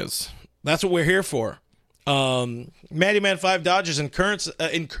 because that's what we're here for. Matty Man 5 Dodgers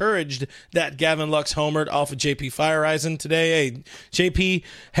encouraged that Gavin Lux homered off of JP Fireisen today. Hey, JP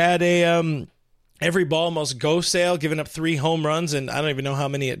had a every ball must go sale, giving up 3 home runs, and I don't even know how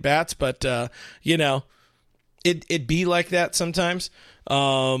many at bats, but it be like that sometimes.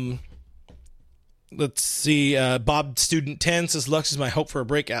 Let's see. Bob Student 10 says Lux is my hope for a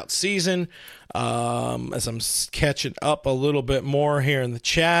breakout season. As I'm catching up a little bit more here in the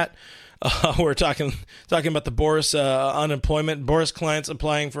chat, we're talking about the Boris unemployment. Boris clients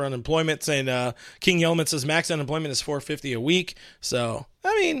applying for unemployment, saying King Yellman says max unemployment is $450 a week. So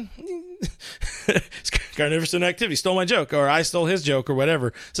I mean, Carnivorous Activity stole my joke, or I stole his joke, or whatever.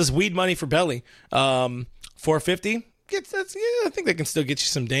 It says weed money for belly. $450. I think they can still get you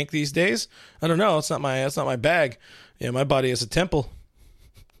some dank these days. I don't know. That's not my bag. Yeah, my body is a temple.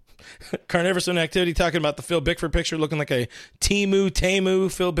 Carnivorous Activity talking about the Phil Bickford picture looking like a Tamu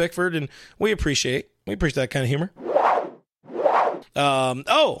Phil Bickford, and we appreciate that kind of humor. I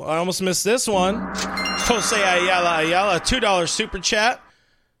almost missed this one. Jose Ayala, $2 super chat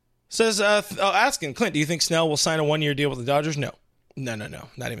says, asking Clint, do you think Snell will sign a 1-year deal with the Dodgers? No,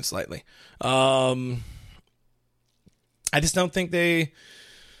 not even slightly. I just don't think if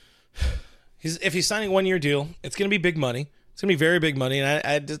he's signing a 1-year deal, it's going to be big money. It's going to be very big money,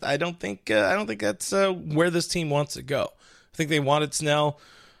 and I don't think that's where this team wants to go. I think they wanted Snell.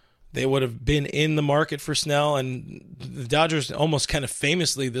 They would have been in the market for Snell, and the Dodgers almost kind of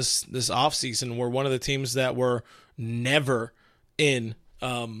famously this offseason were one of the teams that were never in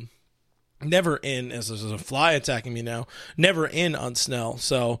as there's a fly attacking me now, never in on Snell.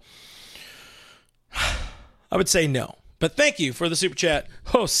 So I would say no. But thank you for the super chat,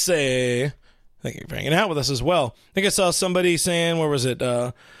 Jose. Thank you for hanging out with us as well. I think I saw somebody saying, where was it?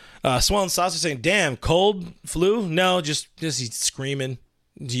 Swollen Sausage saying, damn, cold, flu? No, just he's screaming,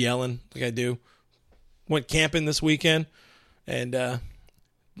 yelling like I do. Went camping this weekend, and a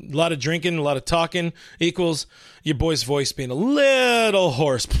lot of drinking, a lot of talking equals your boy's voice being a little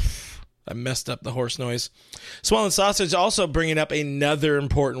hoarse. I messed up the horse noise. Swollen Sausage also bringing up another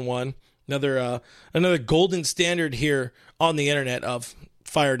important one. Another golden standard here on the internet of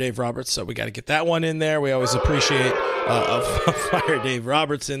Fire Dave Roberts. So we got to get that one in there. We always appreciate of Fire Dave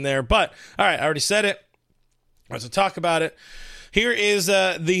Roberts in there. But all right, I already said it. Let's talk about it. Here is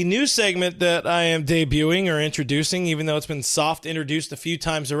the new segment that I am debuting or introducing, even though it's been soft introduced a few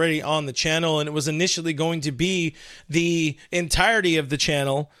times already on the channel, and it was initially going to be the entirety of the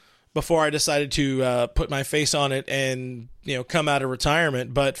channel before I decided to put my face on it and come out of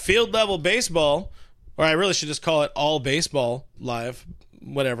retirement. But field level baseball, or I really should just call it all baseball live,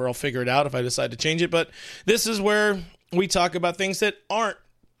 whatever, I'll figure it out if I decide to change it. But this is where we talk about things that aren't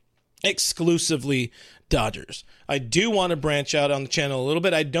exclusively Dodgers. I do want to branch out on the channel a little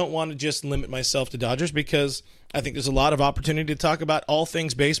bit. I don't want to just limit myself to Dodgers because I think there's a lot of opportunity to talk about all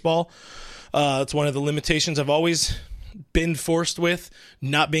things baseball. It's one of the limitations I've always been forced with,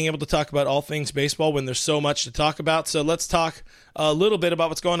 not being able to talk about all things baseball when there's so much to talk about. So let's talk a little bit about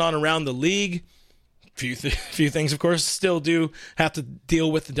what's going on around the league. Few things, of course, still do have to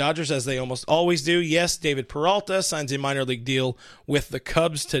deal with the Dodgers, as they almost always do. Yes, David Peralta signs a minor league deal with the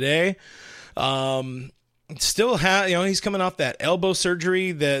Cubs today. Still he's coming off that elbow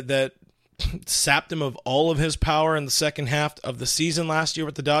surgery that sapped him of all of his power in the second half of the season last year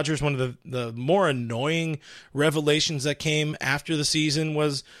with the Dodgers. One of the more annoying revelations that came after the season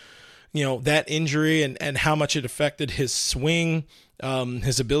was, that injury and how much it affected his swing,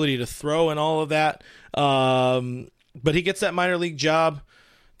 his ability to throw and all of that. But he gets that minor league job.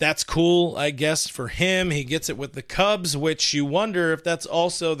 That's cool, I guess, for him. He gets it with the Cubs, which you wonder if that's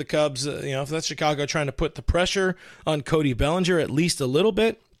also the Cubs, if that's Chicago trying to put the pressure on Cody Bellinger at least a little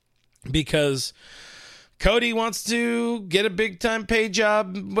bit, because Cody wants to get a big-time pay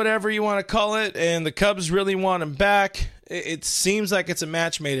job, whatever you want to call it, and the Cubs really want him back. It seems like it's a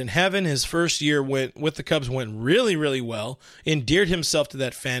match made in heaven. His first year with the Cubs went really, really well, endeared himself to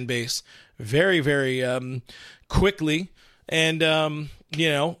that fan base very, very quickly, and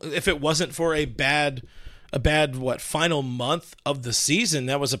if it wasn't for a bad final month of the season,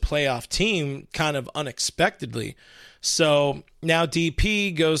 that was a playoff team kind of unexpectedly. So now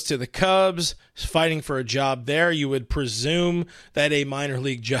DP goes to the Cubs, fighting for a job there. You would presume that a minor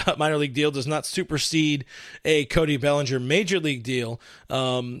league deal does not supersede a Cody Bellinger major league deal.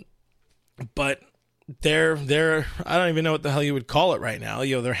 But they're I don't even know what the hell you would call it right now.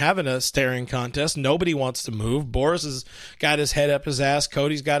 They're having a staring contest. Nobody wants to move. Boris has got his head up his ass.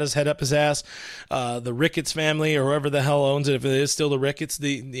 Cody's got his head up his ass. The Ricketts family, or whoever the hell owns it, if it is still the Ricketts,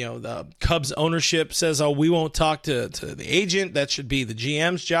 the Cubs ownership says, we won't talk to the agent. That should be the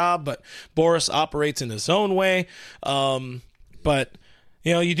GM's job. But Boris operates in his own way. But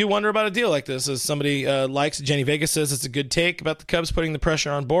you do wonder about a deal like this. As somebody likes, Jenny Vegas says it's a good take about the Cubs putting the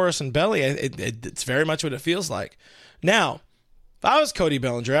pressure on Boris and Belly. It's very much what it feels like. Now, if I was Cody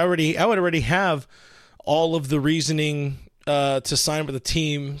Bellinger, I would already have all of the reasoning to sign with the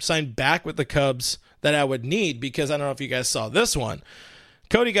team, sign back with the Cubs that I would need, because I don't know if you guys saw this one.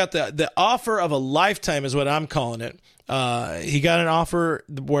 Cody got the offer of a lifetime is what I'm calling it. He got an offer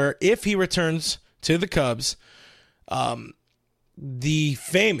where if he returns to the Cubs, the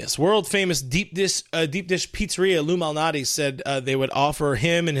world famous deep dish pizzeria Lou Malnati said they would offer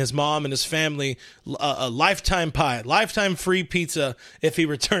him and his mom and his family a lifetime free pizza if he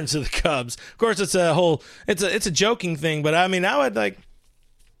returns to the Cubs. Of course, it's a joking thing, but I mean, I would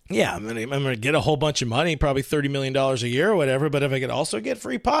I'm gonna get a whole bunch of money, probably $30 million a year or whatever. But if I could also get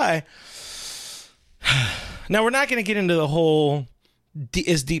free pie, now we're not gonna get into the whole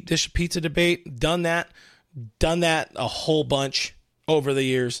is deep dish pizza debate. Done that a whole bunch over the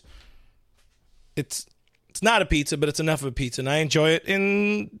years. It's not a pizza, but it's enough of a pizza, and I enjoy it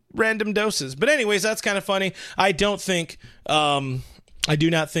in random doses. But anyways, that's kind of funny. I do not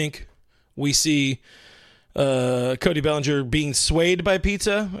think we see Cody Bellinger being swayed by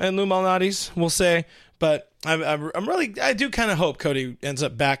pizza and Lou Malnati's, we'll say. But I do kind of hope Cody ends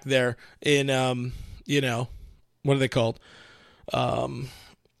up back there in what are they called?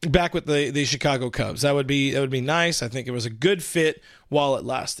 Back with the Chicago Cubs. That would be nice. I think it was a good fit while it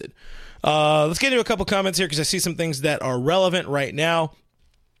lasted. Let's get into a couple comments here because I see some things that are relevant right now.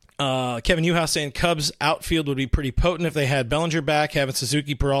 Kevin Newhouse saying Cubs outfield would be pretty potent if they had Bellinger back, having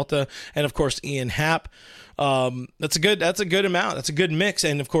Suzuki, Peralta, and of course Ian Happ. That's a good amount. That's a good mix.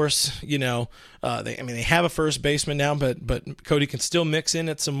 And of course, they have a first baseman now, but Cody can still mix in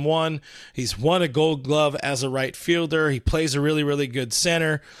at some one. He's won a Gold Glove as a right fielder. He plays a really, really good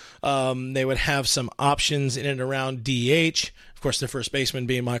center. They would have some options in and around DH. Of course, their first baseman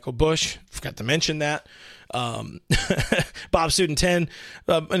being Michael Bush. Forgot to mention that. Bob Student 10.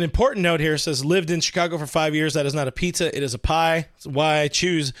 An important note here says, lived in Chicago for 5 years. That is not a pizza. It is a pie. That's why I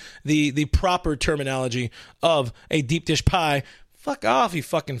choose the proper terminology of a deep dish pie. Fuck off, you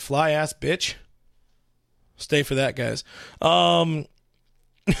fucking fly-ass bitch. Stay for that, guys. King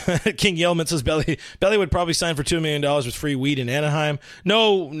Yellman says, Belly would probably sign for $2 million with free weed in Anaheim.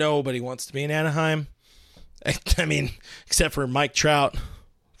 No, nobody wants to be in Anaheim. I mean, except for Mike Trout.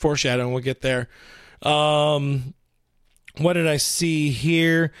 Foreshadowing, we'll get there. What did I see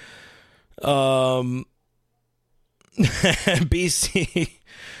here? BC,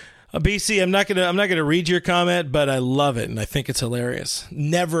 I'm not gonna read your comment, but I love it and I think it's hilarious.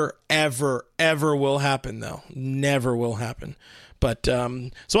 Never, ever, ever will happen though. Never will happen. But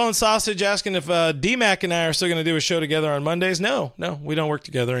Swollen Sausage asking if D-Mac and I are still going to do a show together on Mondays. No, we don't work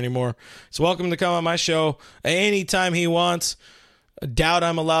together anymore. So welcome to come on my show anytime he wants. I doubt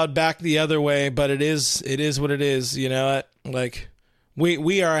I'm allowed back the other way, but it is what it is. You know, like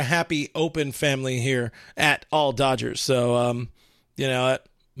we are a happy, open family here at All Dodgers. So you know,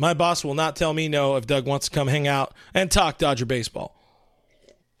 my boss will not tell me no if Doug wants to come hang out and talk Dodger baseball.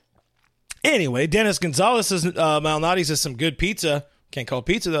 Anyway, Dennis Gonzalez says Malnati says some good pizza. Can't call it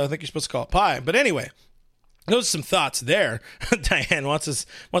pizza, though. I think you're supposed to call it pie. But anyway, those are some thoughts there. Diane wants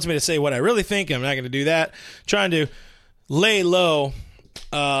me to say what I really think. I'm not going to do that. Trying to lay low.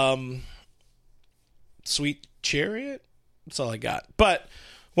 Sweet Chariot? That's all I got. But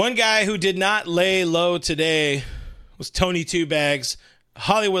one guy who did not lay low today was Tony Two Bags,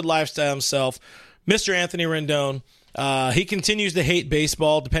 Hollywood lifestyle himself, Mr. Anthony Rendon. He continues to hate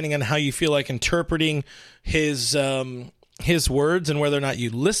baseball, depending on how you feel like interpreting his words and whether or not you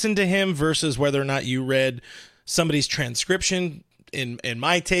listened to him versus whether or not you read somebody's transcription. In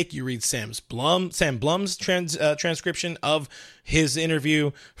my take, you read Sam Blum's transcription of his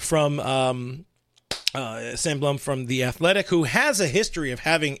interview from Sam Blum from The Athletic, who has a history of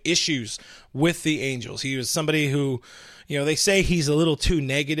having issues with the Angels. He was somebody who, you know, they say he's a little too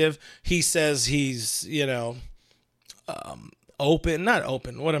negative. He says he's, you know, not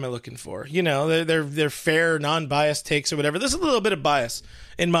open. What am I looking for? You know, they're fair, non-biased takes or whatever. There's a little bit of bias,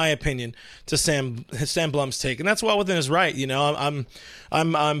 in my opinion, to Sam Blum's take, and that's well within his right. You know,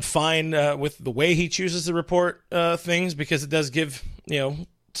 I'm fine with the way he chooses to report things, because it does give, you know,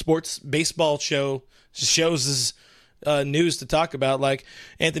 sports baseball shows his news to talk about, like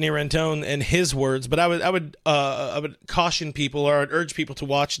Anthony Rendon and his words. But I would caution people, or I'd urge people to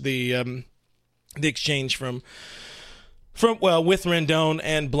watch the exchange from with Rendon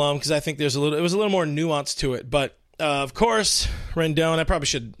and Blum, because I think it was a little more nuance to it. But of course, Rendon, I probably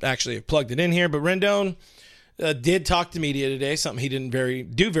should actually have plugged it in here, but Rendon did talk to media today, something he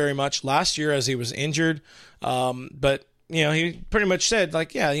didn't do very much last year as he was injured. But you know, he pretty much said,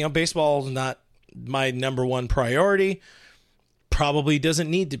 like, yeah, you know, baseball is not my number one priority. Probably doesn't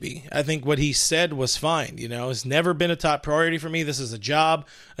need to be. I think what he said was fine. You know, it's never been a top priority for me. This is a job.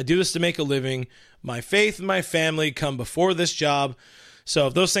 I do this to make a living. My faith and my family come before this job. So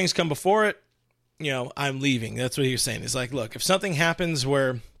if those things come before it, you know, I'm leaving. That's what he was saying. He's like, look, if something happens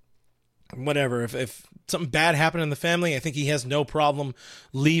where, whatever, if something bad happened in the family, I think he has no problem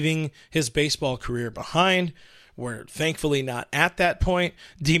leaving his baseball career behind. We're thankfully not at that point.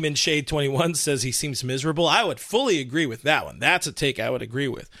 Demon Shade 21 says he seems miserable. I would fully agree with that one. That's a take I would agree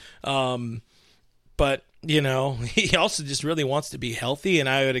with. But, you know, he also just really wants to be healthy, and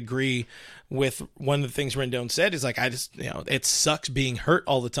I would agree with one of the things Rendon said. Is like, it sucks being hurt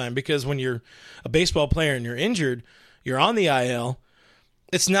all the time, because when you're a baseball player and you're injured, you're on the IL.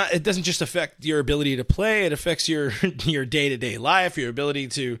 It doesn't just affect your ability to play. It affects your day-to-day life, your ability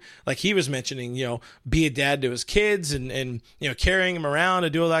to, like he was mentioning, you know, be a dad to his kids and you know, carrying them around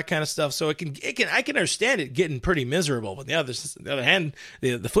and do all that kind of stuff. So I can understand it getting pretty miserable. But the other hand,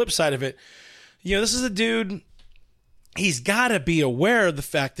 the flip side of it, you know, this is a dude. He's got to be aware of the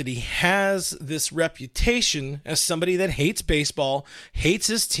fact that he has this reputation as somebody that hates baseball, hates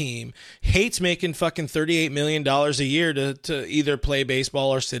his team, hates making fucking $38 million a year to either play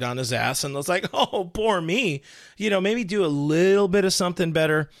baseball or sit on his ass. And it's like, oh, poor me. You know, maybe do a little bit of something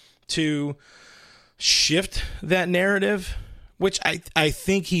better to shift that narrative, which I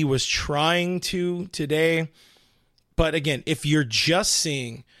think he was trying to today. But again, if you're just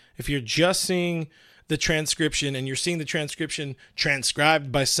seeing the transcription, and you're seeing the transcription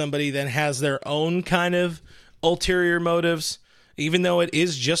transcribed by somebody that has their own kind of ulterior motives, even though it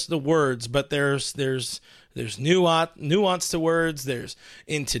is just the words, but there's nuance to words, there's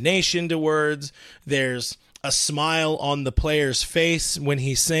intonation to words, there's a smile on the player's face when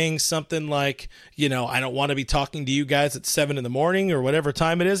he's saying something like, I don't want to be talking to you guys at 7 a.m. or whatever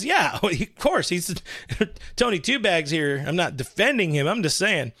time it is. Yeah, of course. He's Tony Two Bags here. I'm not defending him. I'm just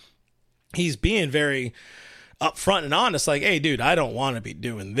saying he's being very upfront and honest. Like, hey, dude, I don't want to be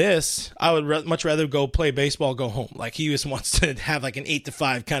doing this. I would much rather go play baseball, go home. Like, he just wants to have like an 8 to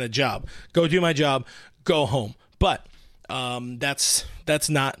 5 kind of job. Go do my job, go home. But that's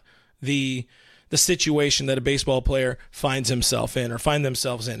not the situation that a baseball player finds himself in or find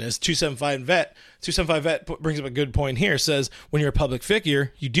themselves in. As 275 vet brings up a good point here. Says when you're a public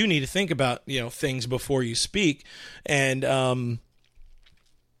figure, you do need to think about things before you speak. And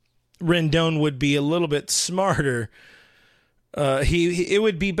Rendon would be a little bit smarter. It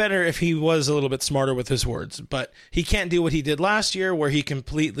would be better if he was a little bit smarter with his words, but he can't do what he did last year, where he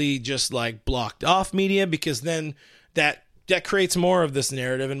completely just like blocked off media, because then that creates more of this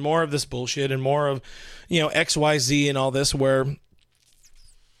narrative and more of this bullshit and more of, XYZ and all this, where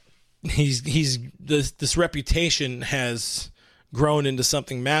this reputation has grown into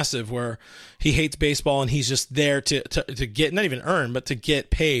something massive where he hates baseball and he's just there to get, not even earn, but to get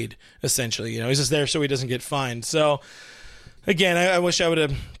paid, essentially. He's just there so he doesn't get fined. So again, I wish I would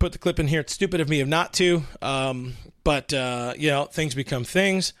have put the clip in here. It's stupid of me not to. But things become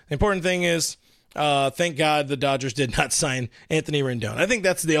things. The important thing is, thank God the Dodgers did not sign Anthony Rendon. I think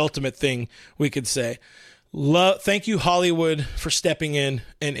that's the ultimate thing we could say. Thank you, Hollywood, for stepping in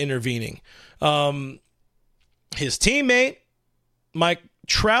and intervening. His teammate, Mike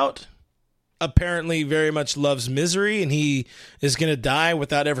Trout, apparently very much loves misery, and he is going to die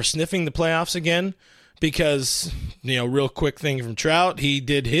without ever sniffing the playoffs again because, real quick thing from Trout, he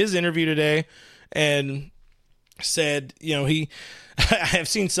did his interview today and said, I have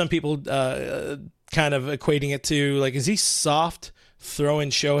seen some people kind of equating it to, like, is he soft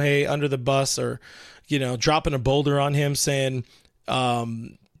throwing Shohei under the bus or, dropping a boulder on him, saying,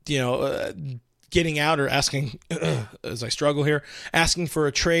 getting out or asking, as I struggle here, asking for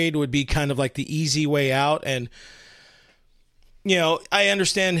a trade would be kind of like the easy way out. And, I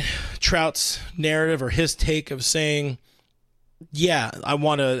understand Trout's narrative or his take of saying, yeah,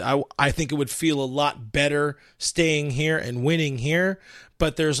 I think it would feel a lot better staying here and winning here,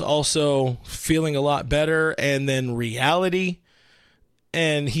 but there's also feeling a lot better and then reality.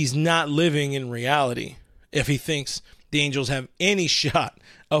 And he's not living in reality if he thinks the Angels have any shot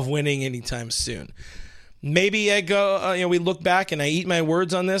of winning anytime soon. Maybe I go, we look back and I eat my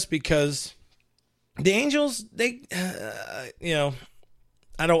words on this, because the Angels, they, I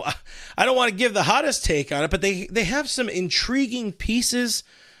don't want to give the hottest take on it, but they have some intriguing pieces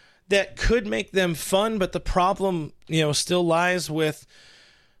that could make them fun. But the problem, still lies with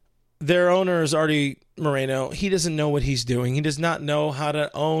their owner is Artie Moreno. He doesn't know what he's doing. He does not know how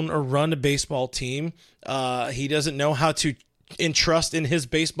to own or run a baseball team. He doesn't know how to entrust in his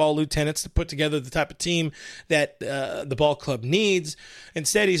baseball lieutenants to put together the type of team that the ball club needs.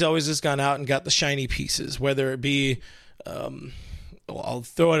 Instead, he's always just gone out and got the shiny pieces, whether it be, I'll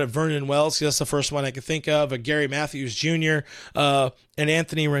throw it at Vernon Wells, because that's the first one I could think of, a Gary Matthews Jr., and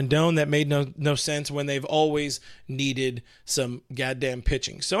Anthony Rendon, that made no sense when they've always needed some goddamn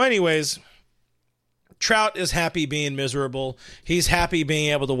pitching. So anyways, Trout is happy being miserable. He's happy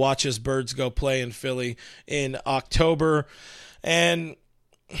being able to watch his Birds go play in Philly in October. And,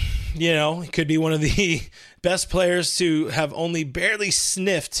 he could be one of the best players to have only barely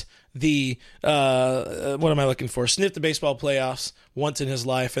sniffed the, sniff the baseball playoffs once in his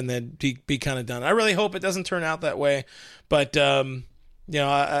life and then be kind of done. I really hope it doesn't turn out that way. But,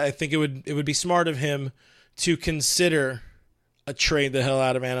 I think it would be smart of him to consider a trade the hell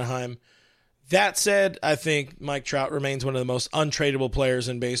out of Anaheim. That said, I think Mike Trout remains one of the most untradeable players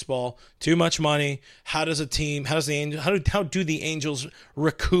in baseball. Too much money. How do the Angels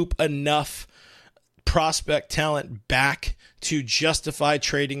recoup enough prospect talent back to justify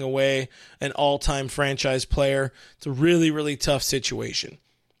trading away an all-time franchise player? It's a really, really tough situation.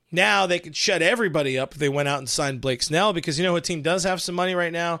 Now they could shut everybody up if they went out and signed Blake Snell, because what team does have some money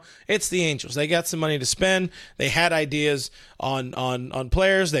right now? It's the Angels. They got some money to spend. They had ideas on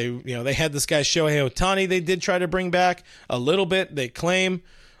players. They had this guy Shohei Ohtani they did try to bring back a little bit, they claim.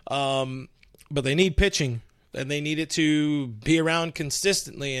 But they need pitching, and they need it to be around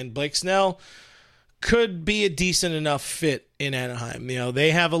consistently, and Blake Snell could be a decent enough fit in Anaheim.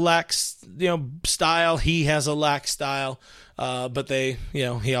 They have a lax, style. He has a lax style. But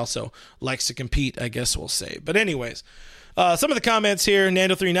he also likes to compete, I guess we'll say. But anyways, some of the comments here,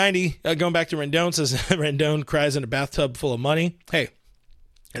 Nando390, going back to Rendon, says Rendon cries in a bathtub full of money. Hey,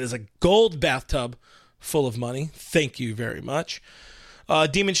 it is a gold bathtub full of money. Thank you very much.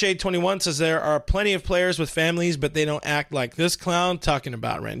 Demon Shade 21 says there are plenty of players with families, but they don't act like this clown. Talking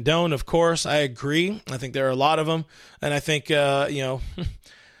about Rendon, of course, I agree. I think there are a lot of them, and I think the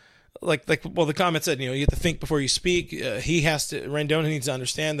comment said, you have to think before you speak. Rendon needs to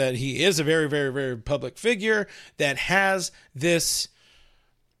understand that he is a very, very, very public figure that has this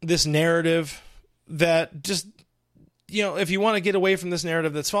narrative that just, if you want to get away from this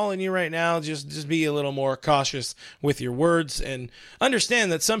narrative that's following you right now, just be a little more cautious with your words and understand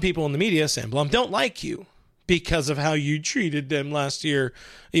that some people in the media, Sam Blum, don't like you because of how you treated them last year,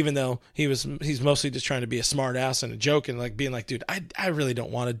 even though he's mostly just trying to be a smart ass and a joke and like being like, dude, I really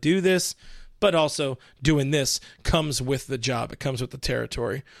don't want to do this, but also doing this comes with the job. It comes with the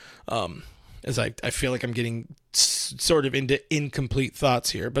territory. As I feel like I'm getting sort of into incomplete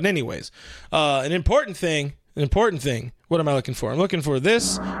thoughts here. But anyways, an important thing. What am I looking for? I'm looking for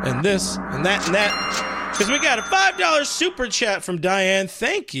this and this and that and that. Because we got a $5 super chat from Diane.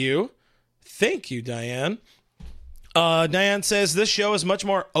 Thank you. Thank you, Diane. Diane says, this show is much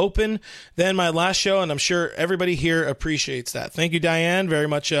more open than my last show, and I'm sure everybody here appreciates that. Thank you, Diane. Very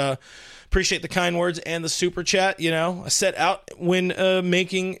much appreciate the kind words and the super chat. I set out when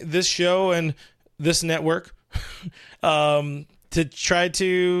making this show and this network to try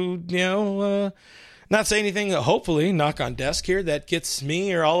to, not say anything, hopefully, knock on desk here, that gets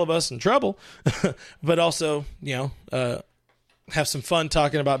me or all of us in trouble, but also, have some fun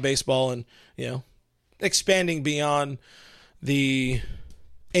talking about baseball and, expanding beyond the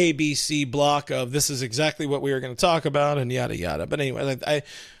ABC block of this is exactly what we were going to talk about and yada, yada. But anyway, I'm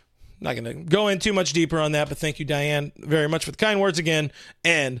not going to go in too much deeper on that, but thank you, Diane, very much for the kind words again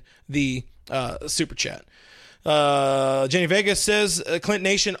and the super chat. Jenny Vegas says Clint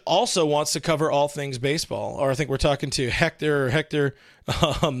Nation also wants to cover all things baseball, or I think we're talking to Hector. Hector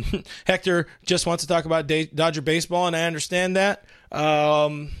just wants to talk about Dodger baseball, and I understand that.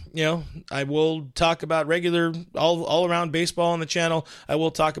 I will talk about regular all around baseball on the channel. I will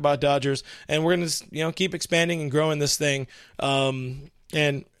talk about Dodgers, and we're going to keep expanding and growing this thing, and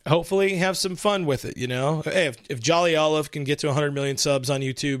hopefully have some fun with it. Hey, if Jolly Olive can get to 100 million subs on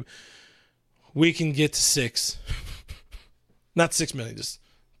YouTube, we can get to 6. Not 6 million, just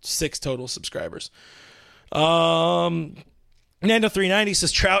 6 total subscribers. Nando390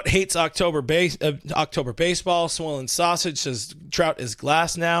 says Trout hates October baseball. Swollen Sausage says Trout is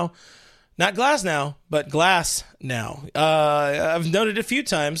glass now. Not glass now, but glass now. I've noted a few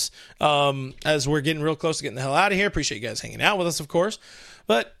times as we're getting real close to getting the hell out of here. Appreciate you guys hanging out with us, of course.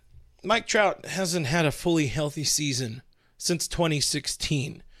 But Mike Trout hasn't had a fully healthy season since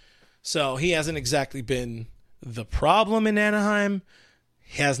 2016. So he hasn't exactly been the problem in Anaheim.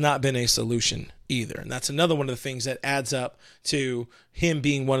 He has not been a solution either. And that's another one of the things that adds up to him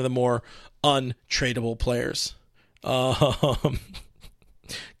being one of the more untradeable players.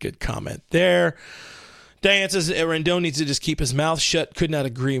 Good comment there. Diane says Rendon needs to just keep his mouth shut. Could not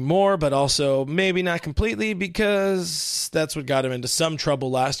agree more, but also maybe not completely because that's what got him into some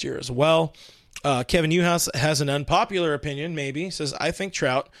trouble last year as well. Kevin Newhouse has an unpopular opinion, maybe. Says, I think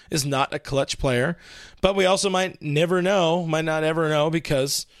Trout is not a clutch player, but we also might not ever know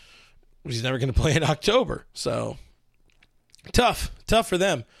because he's never going to play in October. So, tough for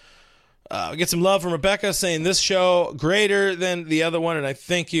them. We get some love from Rebecca saying this show greater than the other one, and I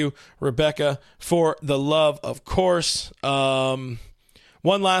thank you, Rebecca, for the love, of course. One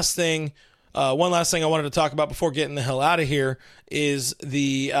last thing I wanted to talk about before getting the hell out of here is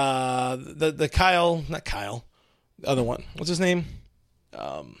the Kyle, not Kyle, the other one. What's his name?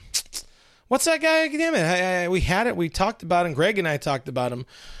 What's that guy? Damn it. We had it. We talked about him. Greg and I talked about him.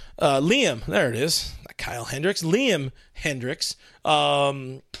 Liam. There it is. Not Kyle Hendricks. Liam Hendricks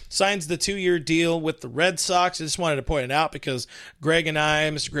signs the 2-year deal with the Red Sox. I just wanted to point it out because Greg and I,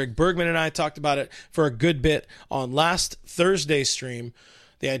 Mr. Greg Bergman and I talked about it for a good bit on last Thursday's stream.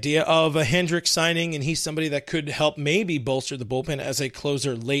 The idea of a Hendricks signing, and he's somebody that could help maybe bolster the bullpen as a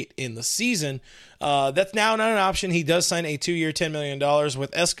closer late in the season. That's now not an option. He does sign a 2-year, $10 million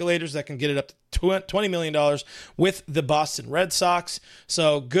with escalators that can get it up to $20 million with the Boston Red Sox.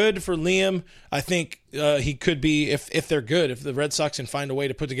 So good for Liam. I think he could be, if they're good, if the Red Sox can find a way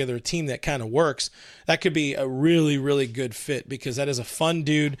to put together a team that kind of works, that could be a really, really good fit because that is a fun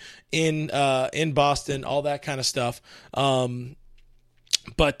dude in Boston, all that kind of stuff.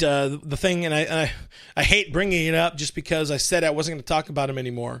 But the thing, and I hate bringing it up just because I said I wasn't going to talk about him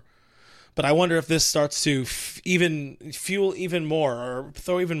anymore, but I wonder if this starts to fuel even more or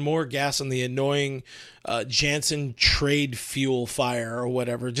throw even more gas on the annoying Jansen trade fuel fire or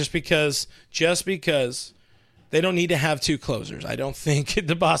whatever, just because they don't need to have two closers. I don't think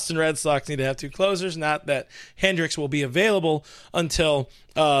the Boston Red Sox need to have two closers. Not that Hendricks will be available until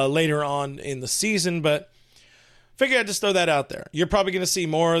later on in the season, but figure I'd just throw that out there. You're probably going to see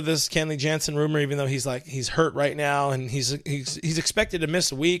more of this Kenley Jansen rumor, even though he's hurt right now and he's expected to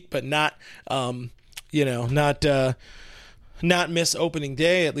miss a week, but not miss opening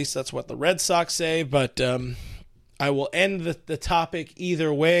day. At least that's what the Red Sox say. But I will end the topic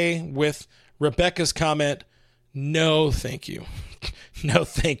either way with Rebecca's comment. No, thank you. No,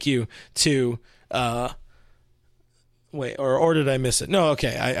 thank you to. Wait, or did I miss it? No,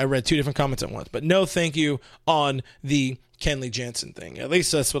 okay. I read two different comments at once. But no thank you on the Kenley Jansen thing. At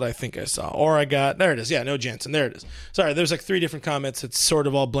least that's what I think I saw. Or I got, there it is. Yeah, no Jansen. There it is. Sorry, there's like three different comments. It's sort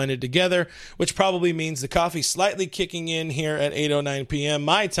of all blended together, which probably means the coffee's slightly kicking in here at 8:09 p.m.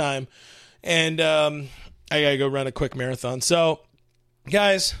 my time. And I got to go run a quick marathon. So,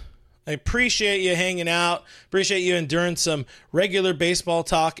 guys, I appreciate you hanging out. Appreciate you enduring some regular baseball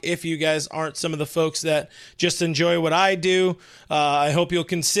talk if you guys aren't some of the folks that just enjoy what I do. I hope you'll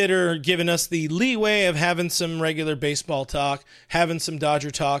consider giving us the leeway of having some regular baseball talk, having some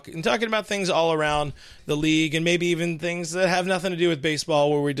Dodger talk, and talking about things all around the league and maybe even things that have nothing to do with baseball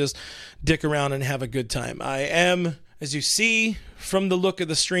where we just dick around and have a good time. I am, as you see from the look of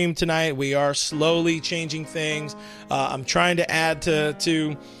the stream tonight, we are slowly changing things. I'm trying to add to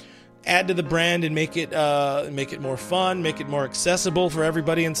the brand and make it more fun, make it more accessible for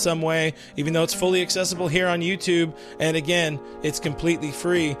everybody in some way, even though it's fully accessible here on YouTube. And again, it's completely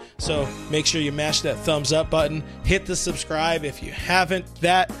free. So make sure you mash that thumbs up button, hit the subscribe if you haven't.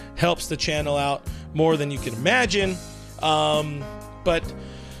 That helps the channel out more than you can imagine. But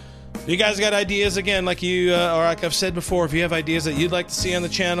if you guys got ideas, again, like I've said before, if you have ideas that you'd like to see on the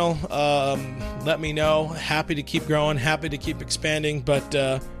channel, let me know. Happy to keep growing, happy to keep expanding. But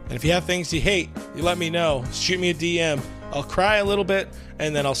and if you have things you hate, you let me know. Shoot me a DM. I'll cry a little bit,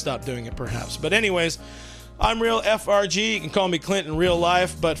 and then I'll stop doing it perhaps. But anyways, I'm Real FRG. You can call me Clint in real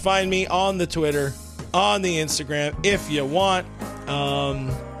life, but find me on the Twitter, on the Instagram if you want.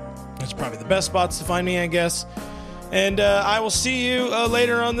 That's probably the best spots to find me, I guess. And I will see you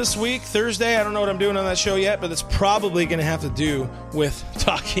later on this week, Thursday. I don't know what I'm doing on that show yet, but it's probably going to have to do with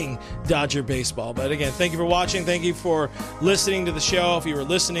talking Dodger baseball. But again, thank you for watching. Thank you for listening to the show. If you were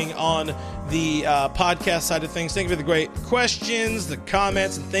listening on the podcast side of things, thank you for the great questions, the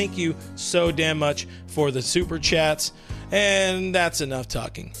comments, and thank you so damn much for the super chats. And that's enough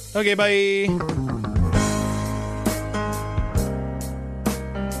talking. Okay, bye.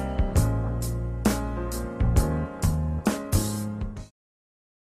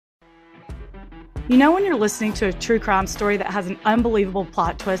 You know when you're listening to a true crime story that has an unbelievable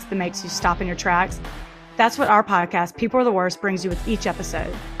plot twist that makes you stop in your tracks? That's what our podcast, People Are the Worst, brings you with each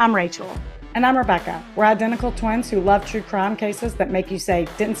episode. I'm Rachel. And I'm Rebecca. We're identical twins who love true crime cases that make you say,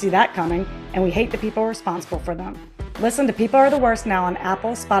 didn't see that coming, and we hate the people responsible for them. Listen to People Are the Worst now on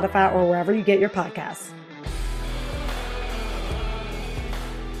Apple, Spotify, or wherever you get your podcasts.